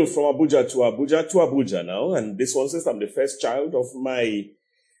 still from Abuja to Abuja now. And this one says, I'm the first child of my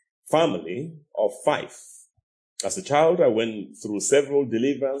family of 5. As a child, I went through several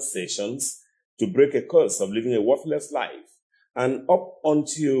deliverance sessions to break a curse of living a worthless life. And up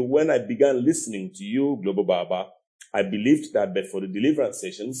until when I began listening to you, Global Baba, I believed that but for the deliverance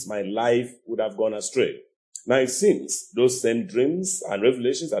sessions, my life would have gone astray. Now it seems those same dreams and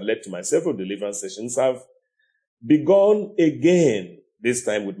revelations that led to my several deliverance sessions have begun again, this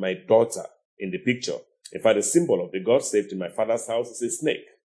time with my daughter in the picture. In fact, the symbol of the God saved in my father's house is a snake.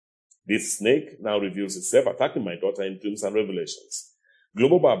 This snake now reveals itself attacking my daughter in dreams and revelations.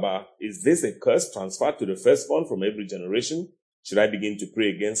 Global Baba, is this a curse transferred to the firstborn from every generation? Should I begin to pray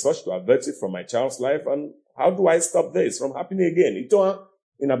against such to avert it from my child's life? And how do I stop this from happening again? Itoa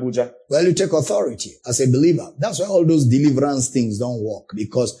in Abuja. Well, you take authority as a believer. That's why all those deliverance things don't work,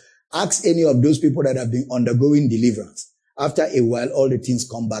 because ask any of those people that have been undergoing deliverance. After a while, all the things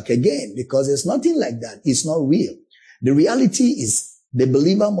come back again, because there's nothing like that. It's not real. The reality is the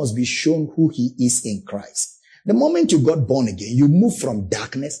believer must be shown who he is in Christ. The moment you got born again, you move from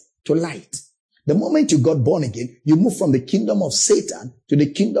darkness to light. The moment you got born again, you move from the kingdom of Satan to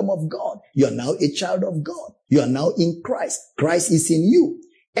the kingdom of God. You are now a child of God. You are now in Christ. Christ is in you.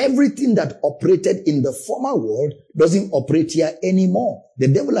 Everything that operated in the former world doesn't operate here anymore. The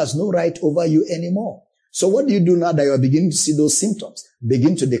devil has no right over you anymore. So what do you do now that you are beginning to see those symptoms?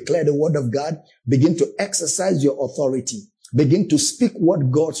 Begin to declare the word of God. Begin to exercise your authority. Begin to speak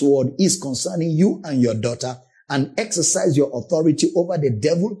what God's word is concerning you and your daughter, and exercise your authority over the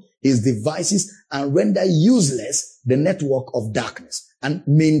devil, his devices, and render useless the network of darkness, and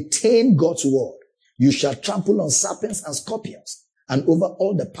maintain God's word. You shall trample on serpents and scorpions and over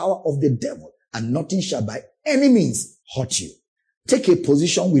all the power of the devil, and nothing shall by any means hurt you. Take a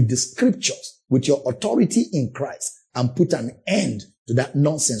position with the scriptures, with your authority in Christ, and put an end to that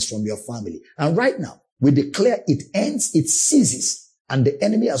nonsense from your family. And right now, we declare it ends, it ceases, and the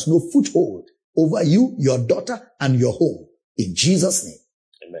enemy has no foothold over you, your daughter, and your home. In Jesus' name.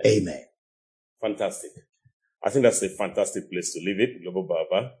 Amen. Amen. Fantastic. I think that's a fantastic place to leave it. Global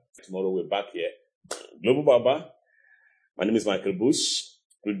Baba. Tomorrow we're back here. Global Baba. My name is Michael Bush.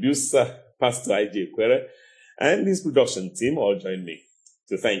 Producer, Pastor I.J. Quere, and this production team all join me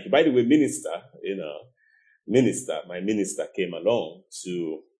to thank you. By the way, my minister came along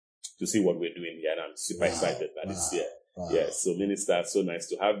to see what we're doing here, and I'm super excited that it's here. Wow. Yes, so minister, so nice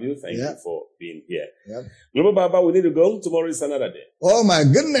to have you. Thank you for being here. Yep. Global Baba, we need to go. Tomorrow is another day. Oh my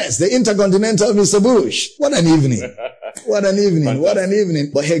goodness, the Intercontinental Mr. Bush. What an evening. What an evening. Fantastic. What an evening.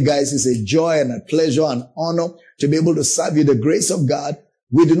 But hey guys, it's a joy and a pleasure and honor to be able to serve you the grace of God.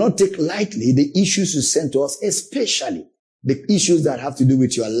 We do not take lightly the issues you send to us, especially the issues that have to do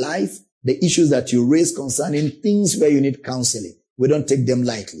with your life, the issues that you raise concerning things where you need counseling. We don't take them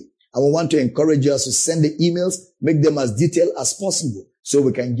lightly. And we want to encourage you to send the emails, make them as detailed as possible so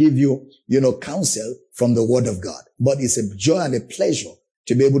we can give you, counsel from the Word of God. But it's a joy and a pleasure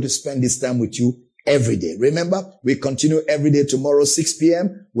to be able to spend this time with you every day. Remember, we continue every day tomorrow, 6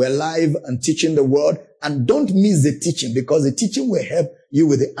 p.m. We're live and teaching the Word. And don't miss the teaching, because the teaching will help you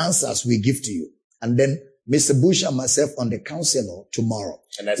with the answers we give to you. And then Mr. Bush and myself on the counselor tomorrow.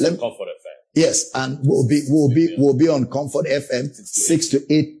 And that's on Comfort FM. Yes, and we'll be on Comfort FM 6 to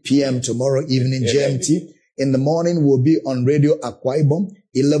 8 p.m. tomorrow evening GMT. In the morning, we'll be on Radio Akwa Ibom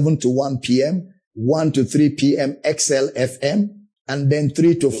 11 to 1 p.m., 1 to 3 p.m. XL FM, and then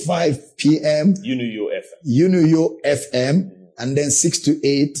 3 to 5 p.m. Unuyo FM, and then 6 to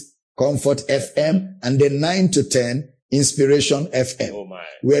 8 Comfort FM, and then 9 to 10 Inspiration FM. Oh my.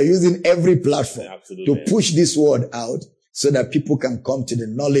 We are using every platform to push this word out so that people can come to the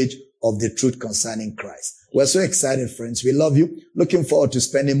knowledge of the truth concerning Christ. We're so excited, friends. We love you. Looking forward to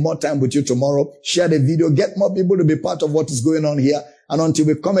spending more time with you tomorrow. Share the video. Get more people to be part of what is going on here. And until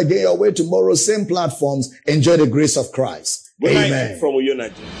we come again your way tomorrow, same platforms, enjoy the grace of Christ. Good Amen. night from Uyo,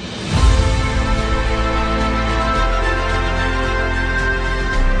 Nigeria.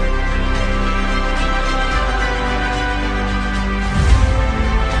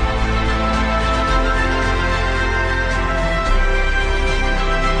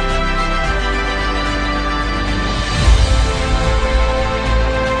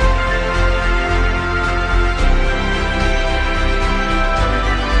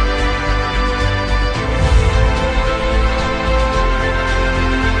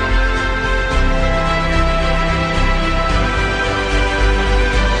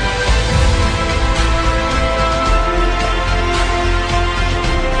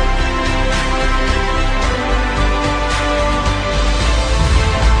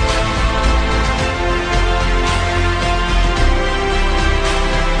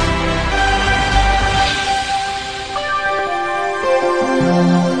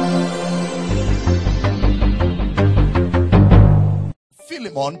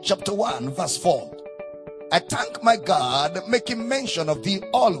 Chapter 1 verse 4. I thank my God, making mention of thee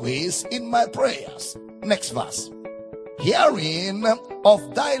always in my prayers. Next verse. Hearing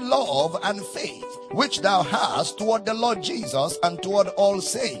of thy love and faith, which thou hast toward the Lord Jesus and toward all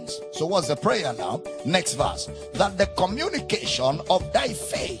saints. So what's the prayer now? Next verse. That the communication of thy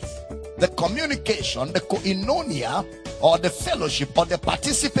faith, the communication, the koinonia, or the fellowship, or the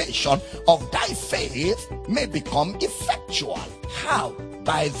participation of thy faith may become effectual. How?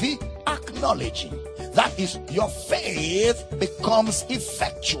 By the acknowledging. That is, your faith becomes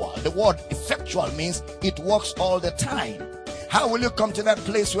effectual. The word effectual means it works all the time. How will you come to that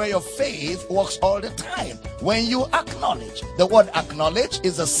place where your faith works all the time? When you acknowledge. The word acknowledge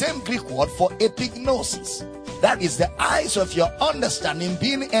is the same Greek word for epignosis. That is the eyes of your understanding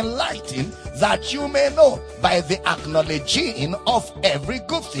being enlightened, that you may know by the acknowledging of every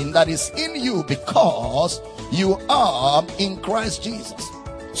good thing that is in you, because you are in Christ Jesus.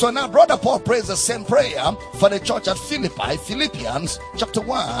 So now Brother Paul prays the same prayer for the church at Philippi, Philippians chapter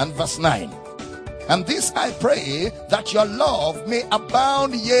 1 verse 9. And this I pray, that your love may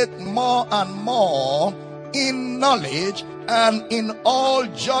abound yet more and more in knowledge and in all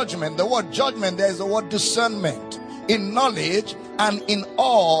judgment. The word judgment, there is the word discernment. In knowledge and in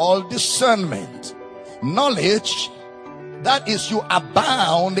all discernment. Knowledge, that is, you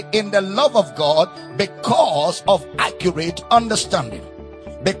abound in the love of God because of accurate understanding.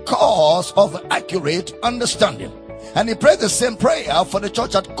 Because of accurate understanding. And he prayed the same prayer for the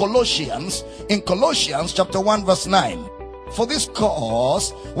church at Colossians, in Colossians chapter 1 verse 9. For this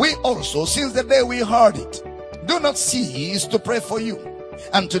cause we also, since the day we heard it, do not cease to pray for you,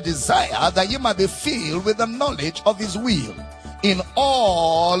 and to desire that ye might be filled with the knowledge of his will, in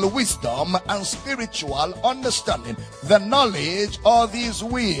all wisdom and spiritual understanding, the knowledge of his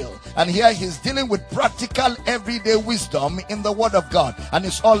will. And here he's dealing with practical everyday wisdom in the word of God, and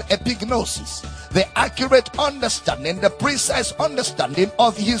it's all epignosis, the accurate understanding, the precise understanding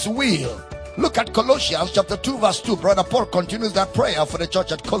of his will. Look at Colossians chapter 2 verse 2. Brother Paul continues that prayer for the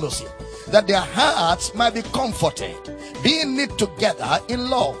church at Colossae, that their hearts might be comforted, being knit together in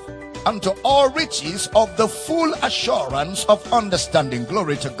love, unto all riches of the full assurance of understanding.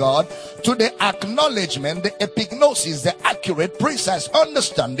 Glory to God. To the acknowledgement, the epignosis, the accurate, precise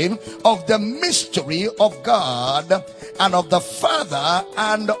understanding of the mystery of God and of the Father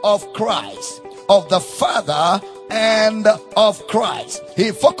and of Christ. Of the Father and of Christ.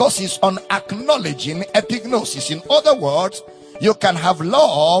 He focuses on acknowledging epignosis. In other words, you can have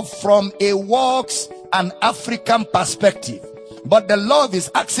love from a works and African perspective, but the love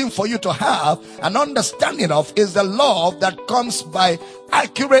is asking for you to have an understanding of is the love that comes by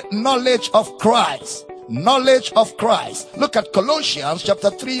accurate knowledge of Christ. Knowledge of Christ. Look at Colossians chapter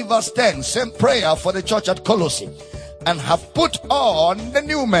 3 verse 10. Same prayer for the church at Colossae. And have put on the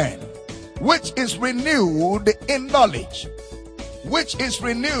new man, which is renewed in knowledge, which is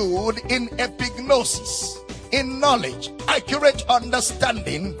renewed in epignosis, in knowledge, accurate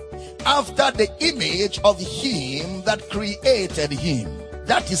understanding, after the image of him that created him.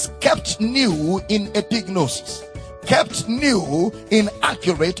 That is kept new in epignosis, kept new in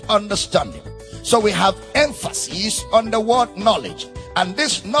accurate understanding. So we have emphasis on the word knowledge, and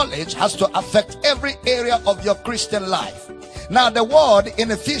this knowledge has to affect every area of your Christian life. Now the word in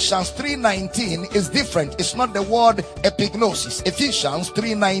Ephesians 3:19 is different. It's not the word epignosis. Ephesians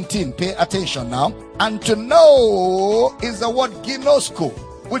 3:19, pay attention now. And to know is the word ginosko,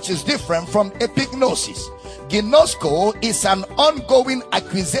 which is different from epignosis. Ginosko is an ongoing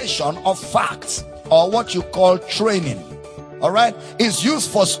acquisition of facts, or what you call training. Alright? It's used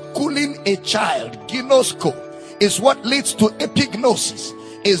for schooling a child. Ginosko is what leads to epignosis.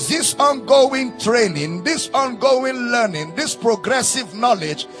 Is this ongoing training, this ongoing learning, this progressive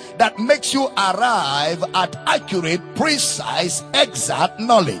knowledge that makes you arrive at accurate, precise, exact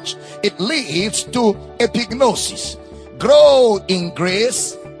knowledge. It leads to epignosis. Grow in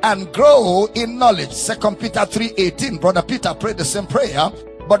grace and grow in knowledge. 2 Peter 3:18. Brother Peter prayed the same prayer.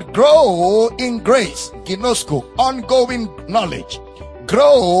 But grow in grace, ginosko, ongoing knowledge.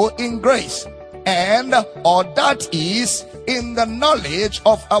 Grow in grace, and or that is in the knowledge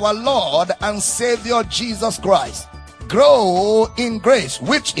of our Lord and Savior Jesus Christ. Grow in grace,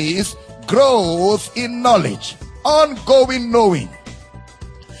 which is growth in knowledge, ongoing knowing.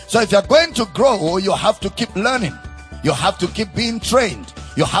 So if you're going to grow, you have to keep learning. You have to keep being trained.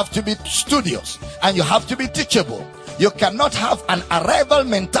 You have to be studious, and you have to be teachable. You cannot have an arrival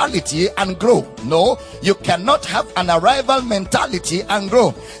mentality and grow. No, you cannot have an arrival mentality and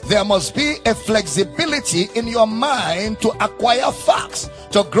grow. There must be a flexibility in your mind to acquire facts,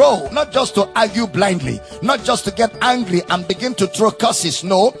 to grow, not just to argue blindly, not just to get angry and begin to throw curses.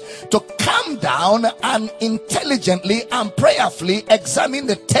 No, to calm down and intelligently and prayerfully examine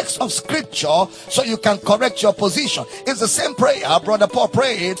the text of scripture so you can correct your position. It's the same prayer Brother Paul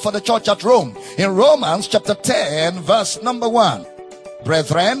prayed for the church at Rome in Romans chapter 10 verse number 1.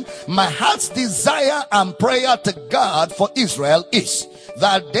 Brethren, my heart's desire and prayer to God for Israel is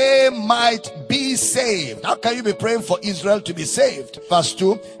that they might be saved. How can you be praying for Israel to be saved? Verse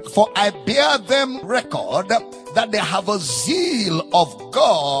 2. For I bear them record that they have a zeal of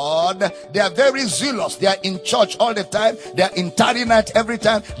God. They are very zealous. They are in church all the time. They are in tarry night every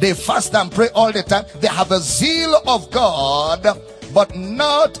time. They fast and pray all the time. They have a zeal of God, but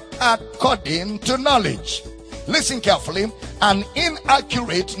not according to knowledge. Listen carefully. An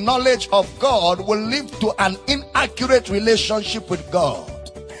inaccurate knowledge of God will lead to an inaccurate relationship with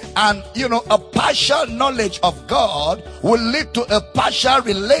God. And a partial knowledge of God will lead to a partial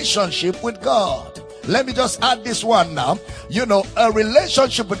relationship with God. Let me just add this one now. A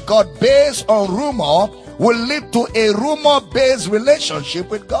relationship with God based on rumor will lead to a rumor-based relationship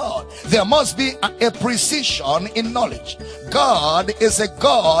with God. There must be a precision in knowledge. God is a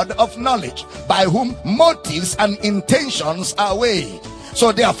God of knowledge, by whom motives and intentions are weighed.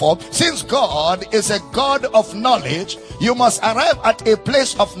 So therefore, since God is a God of knowledge, you must arrive at a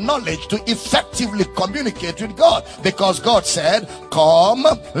place of knowledge to effectively communicate with God. Because God said, come,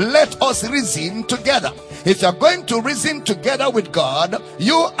 let us reason together. If you're going to reason together with God,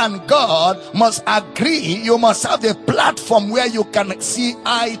 you and God must agree. You must have a platform where you can see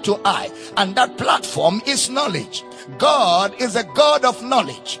eye to eye. And that platform is knowledge. God is a God of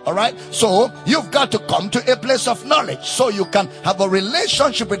knowledge. All right. So you've got to come to a place of knowledge so you can have a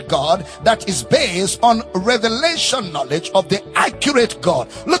relationship with God that is based on revelation knowledge of the accurate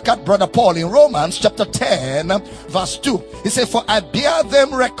God. Look at Brother Paul in Romans chapter 10 verse 2. He said, for I bear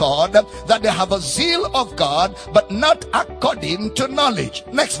them record that they have a zeal of God, but not according to knowledge.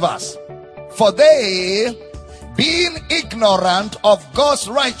 Next verse. For they, being ignorant of God's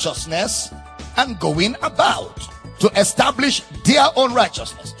righteousness, and going about to establish their own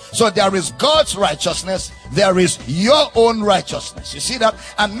righteousness. So there is God's righteousness, there is your own righteousness. You see that?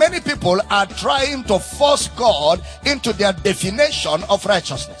 And many people are trying to force God into their definition of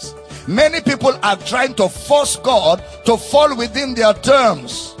righteousness. Many people are trying to force God to fall within their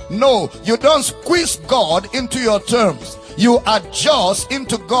terms. No, you don't squeeze God into your terms. You adjust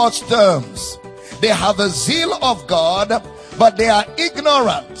into God's terms. They have a zeal of God, but they are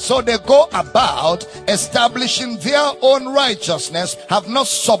ignorant. So they go about establishing their own righteousness, have not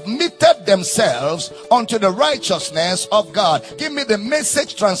submitted themselves unto the righteousness of God. Give me the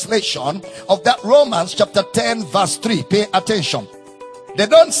Message translation of that Romans chapter 10 verse 3. Pay attention. They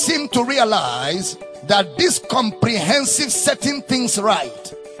don't seem to realize that this comprehensive setting things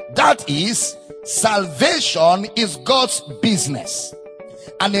right, that is, salvation is God's business,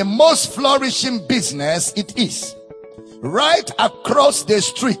 and a most flourishing business it is. Right across the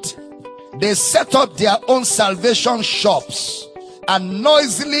street, they set up their own salvation shops and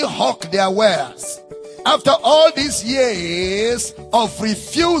noisily hawk their wares. After all these years of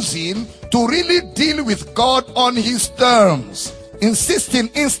refusing to really deal with God on his terms, insisting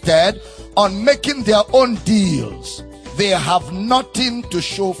instead on making their own deals, they have nothing to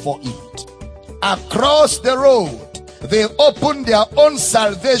show for it. Across the road, they open their own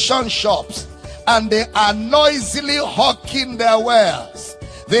salvation shops, and they are noisily hawking their wares.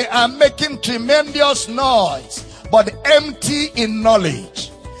 They are making tremendous noise, but empty in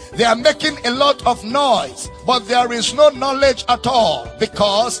knowledge. They are making a lot of noise, but there is no knowledge at all,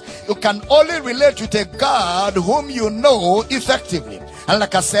 because you can only relate with a God whom you know effectively. And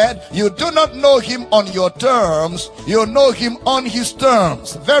like I said, you do not know him on your terms, you know him on his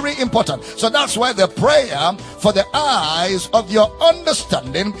terms. Very important. So that's why the prayer for the eyes of your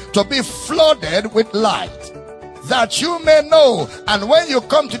understanding to be flooded with light, that you may know. And when you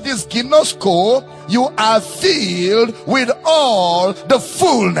come to this ginosko, you are filled with all the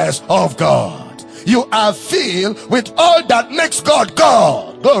fullness of God. You are filled with all that makes God God.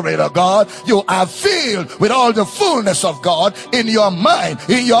 Glory to God. You are filled with all the fullness of God in your mind,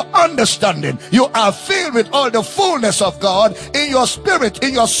 in your understanding. You are filled with all the fullness of God in your spirit,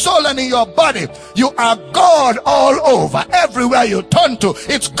 in your soul, and in your body. You are God all over. Everywhere you turn to,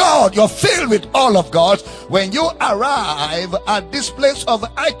 it's God. You're filled with all of God when you arrive at this place of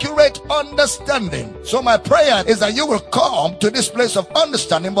accurate understanding. So my prayer is that you will come to this place of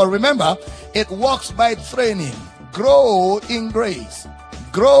understanding. But remember, it works by training. Grow in grace.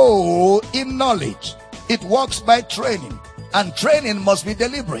 Grow in knowledge. It works by training. And training must be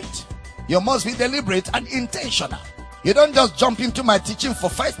deliberate. You must be deliberate and intentional. You don't just jump into my teaching for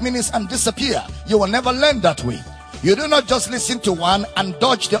 5 minutes and disappear. You will never learn that way. You do not just listen to one and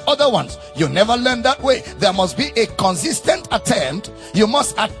dodge the other ones. You never learn that way. There must be a consistent attempt. You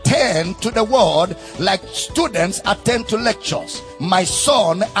must attend to the word like students attend to lectures. My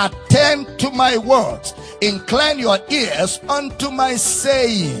son, attend to my words. Incline your ears unto my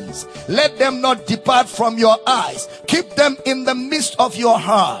sayings. Let them not depart from your eyes. Keep them in the midst of your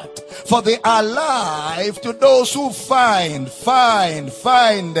heart. For they are life to those who find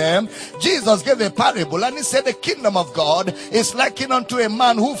them. Jesus gave a parable and he said the kingdom of God is likened unto a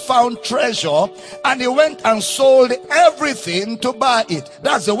man who found treasure, and he went and sold everything to buy it.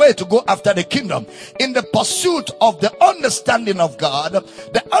 That's the way to go after the kingdom. In the pursuit of the understanding of God,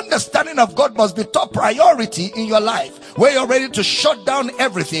 the understanding of God must be top priority in your life, where you're ready to shut down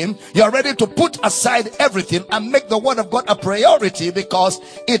everything. You're ready to put aside everything and make the word of God a priority, because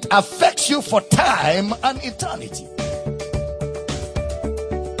it affects you for time and eternity.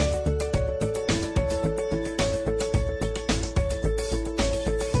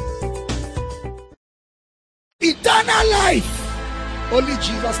 Eternal life, only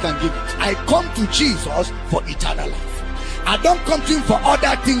Jesus can give it. I come to Jesus for eternal life. I don't come to him for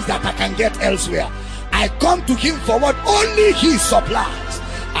other things that I can get elsewhere. I come to him for what only he supplies.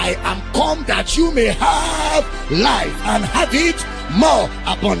 I am come that you may have life and have it more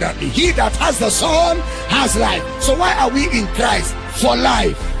abundantly. He that has the Son has life. So why are we in Christ? For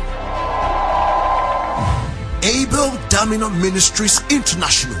life. Abel Damina Ministries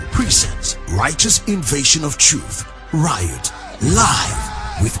International presents Righteous Invasion of Truth, Riot,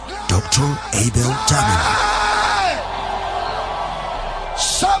 live with Dr. Abel Damina.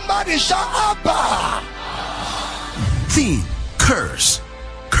 Somebody shout Abba. Theme: curse,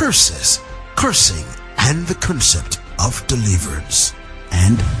 curses, cursing, and the concept of deliverance.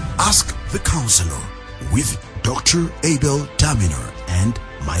 And Ask the Counselor with Dr. Abel Damina and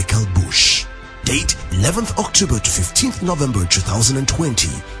Michael Bush. Date 11th October to 15th November 2020.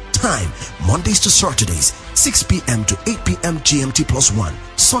 Time: Mondays to Saturdays, 6 p.m. to 8 p.m. GMT +1.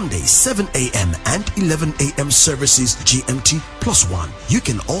 Sundays, 7 a.m. and 11 a.m. services GMT +1. You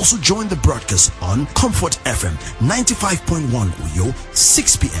can also join the broadcast on Comfort FM 95.1 Uyo,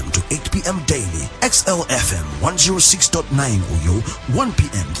 6 p.m. to 8 p.m. daily. XL FM 106.9 Uyo, 1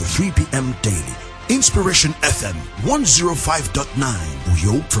 p.m. to 3 p.m. daily. Inspiration FM 105.9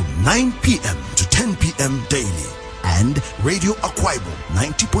 Uyo from 9 p.m. to 10 p.m. daily. And Radio Aquaibo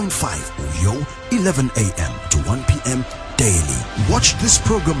 90.5 Uyo, 11 a.m. to 1 p.m. daily. Watch this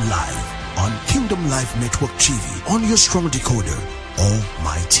program live on Kingdom Life Network TV on your strong decoder or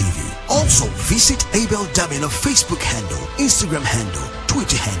My TV. Also visit Abel Damina Facebook handle, Instagram handle,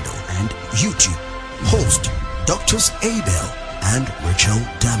 Twitter handle, and YouTube. Host Doctors Abel and Rachel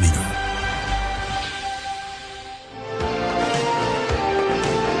Damina.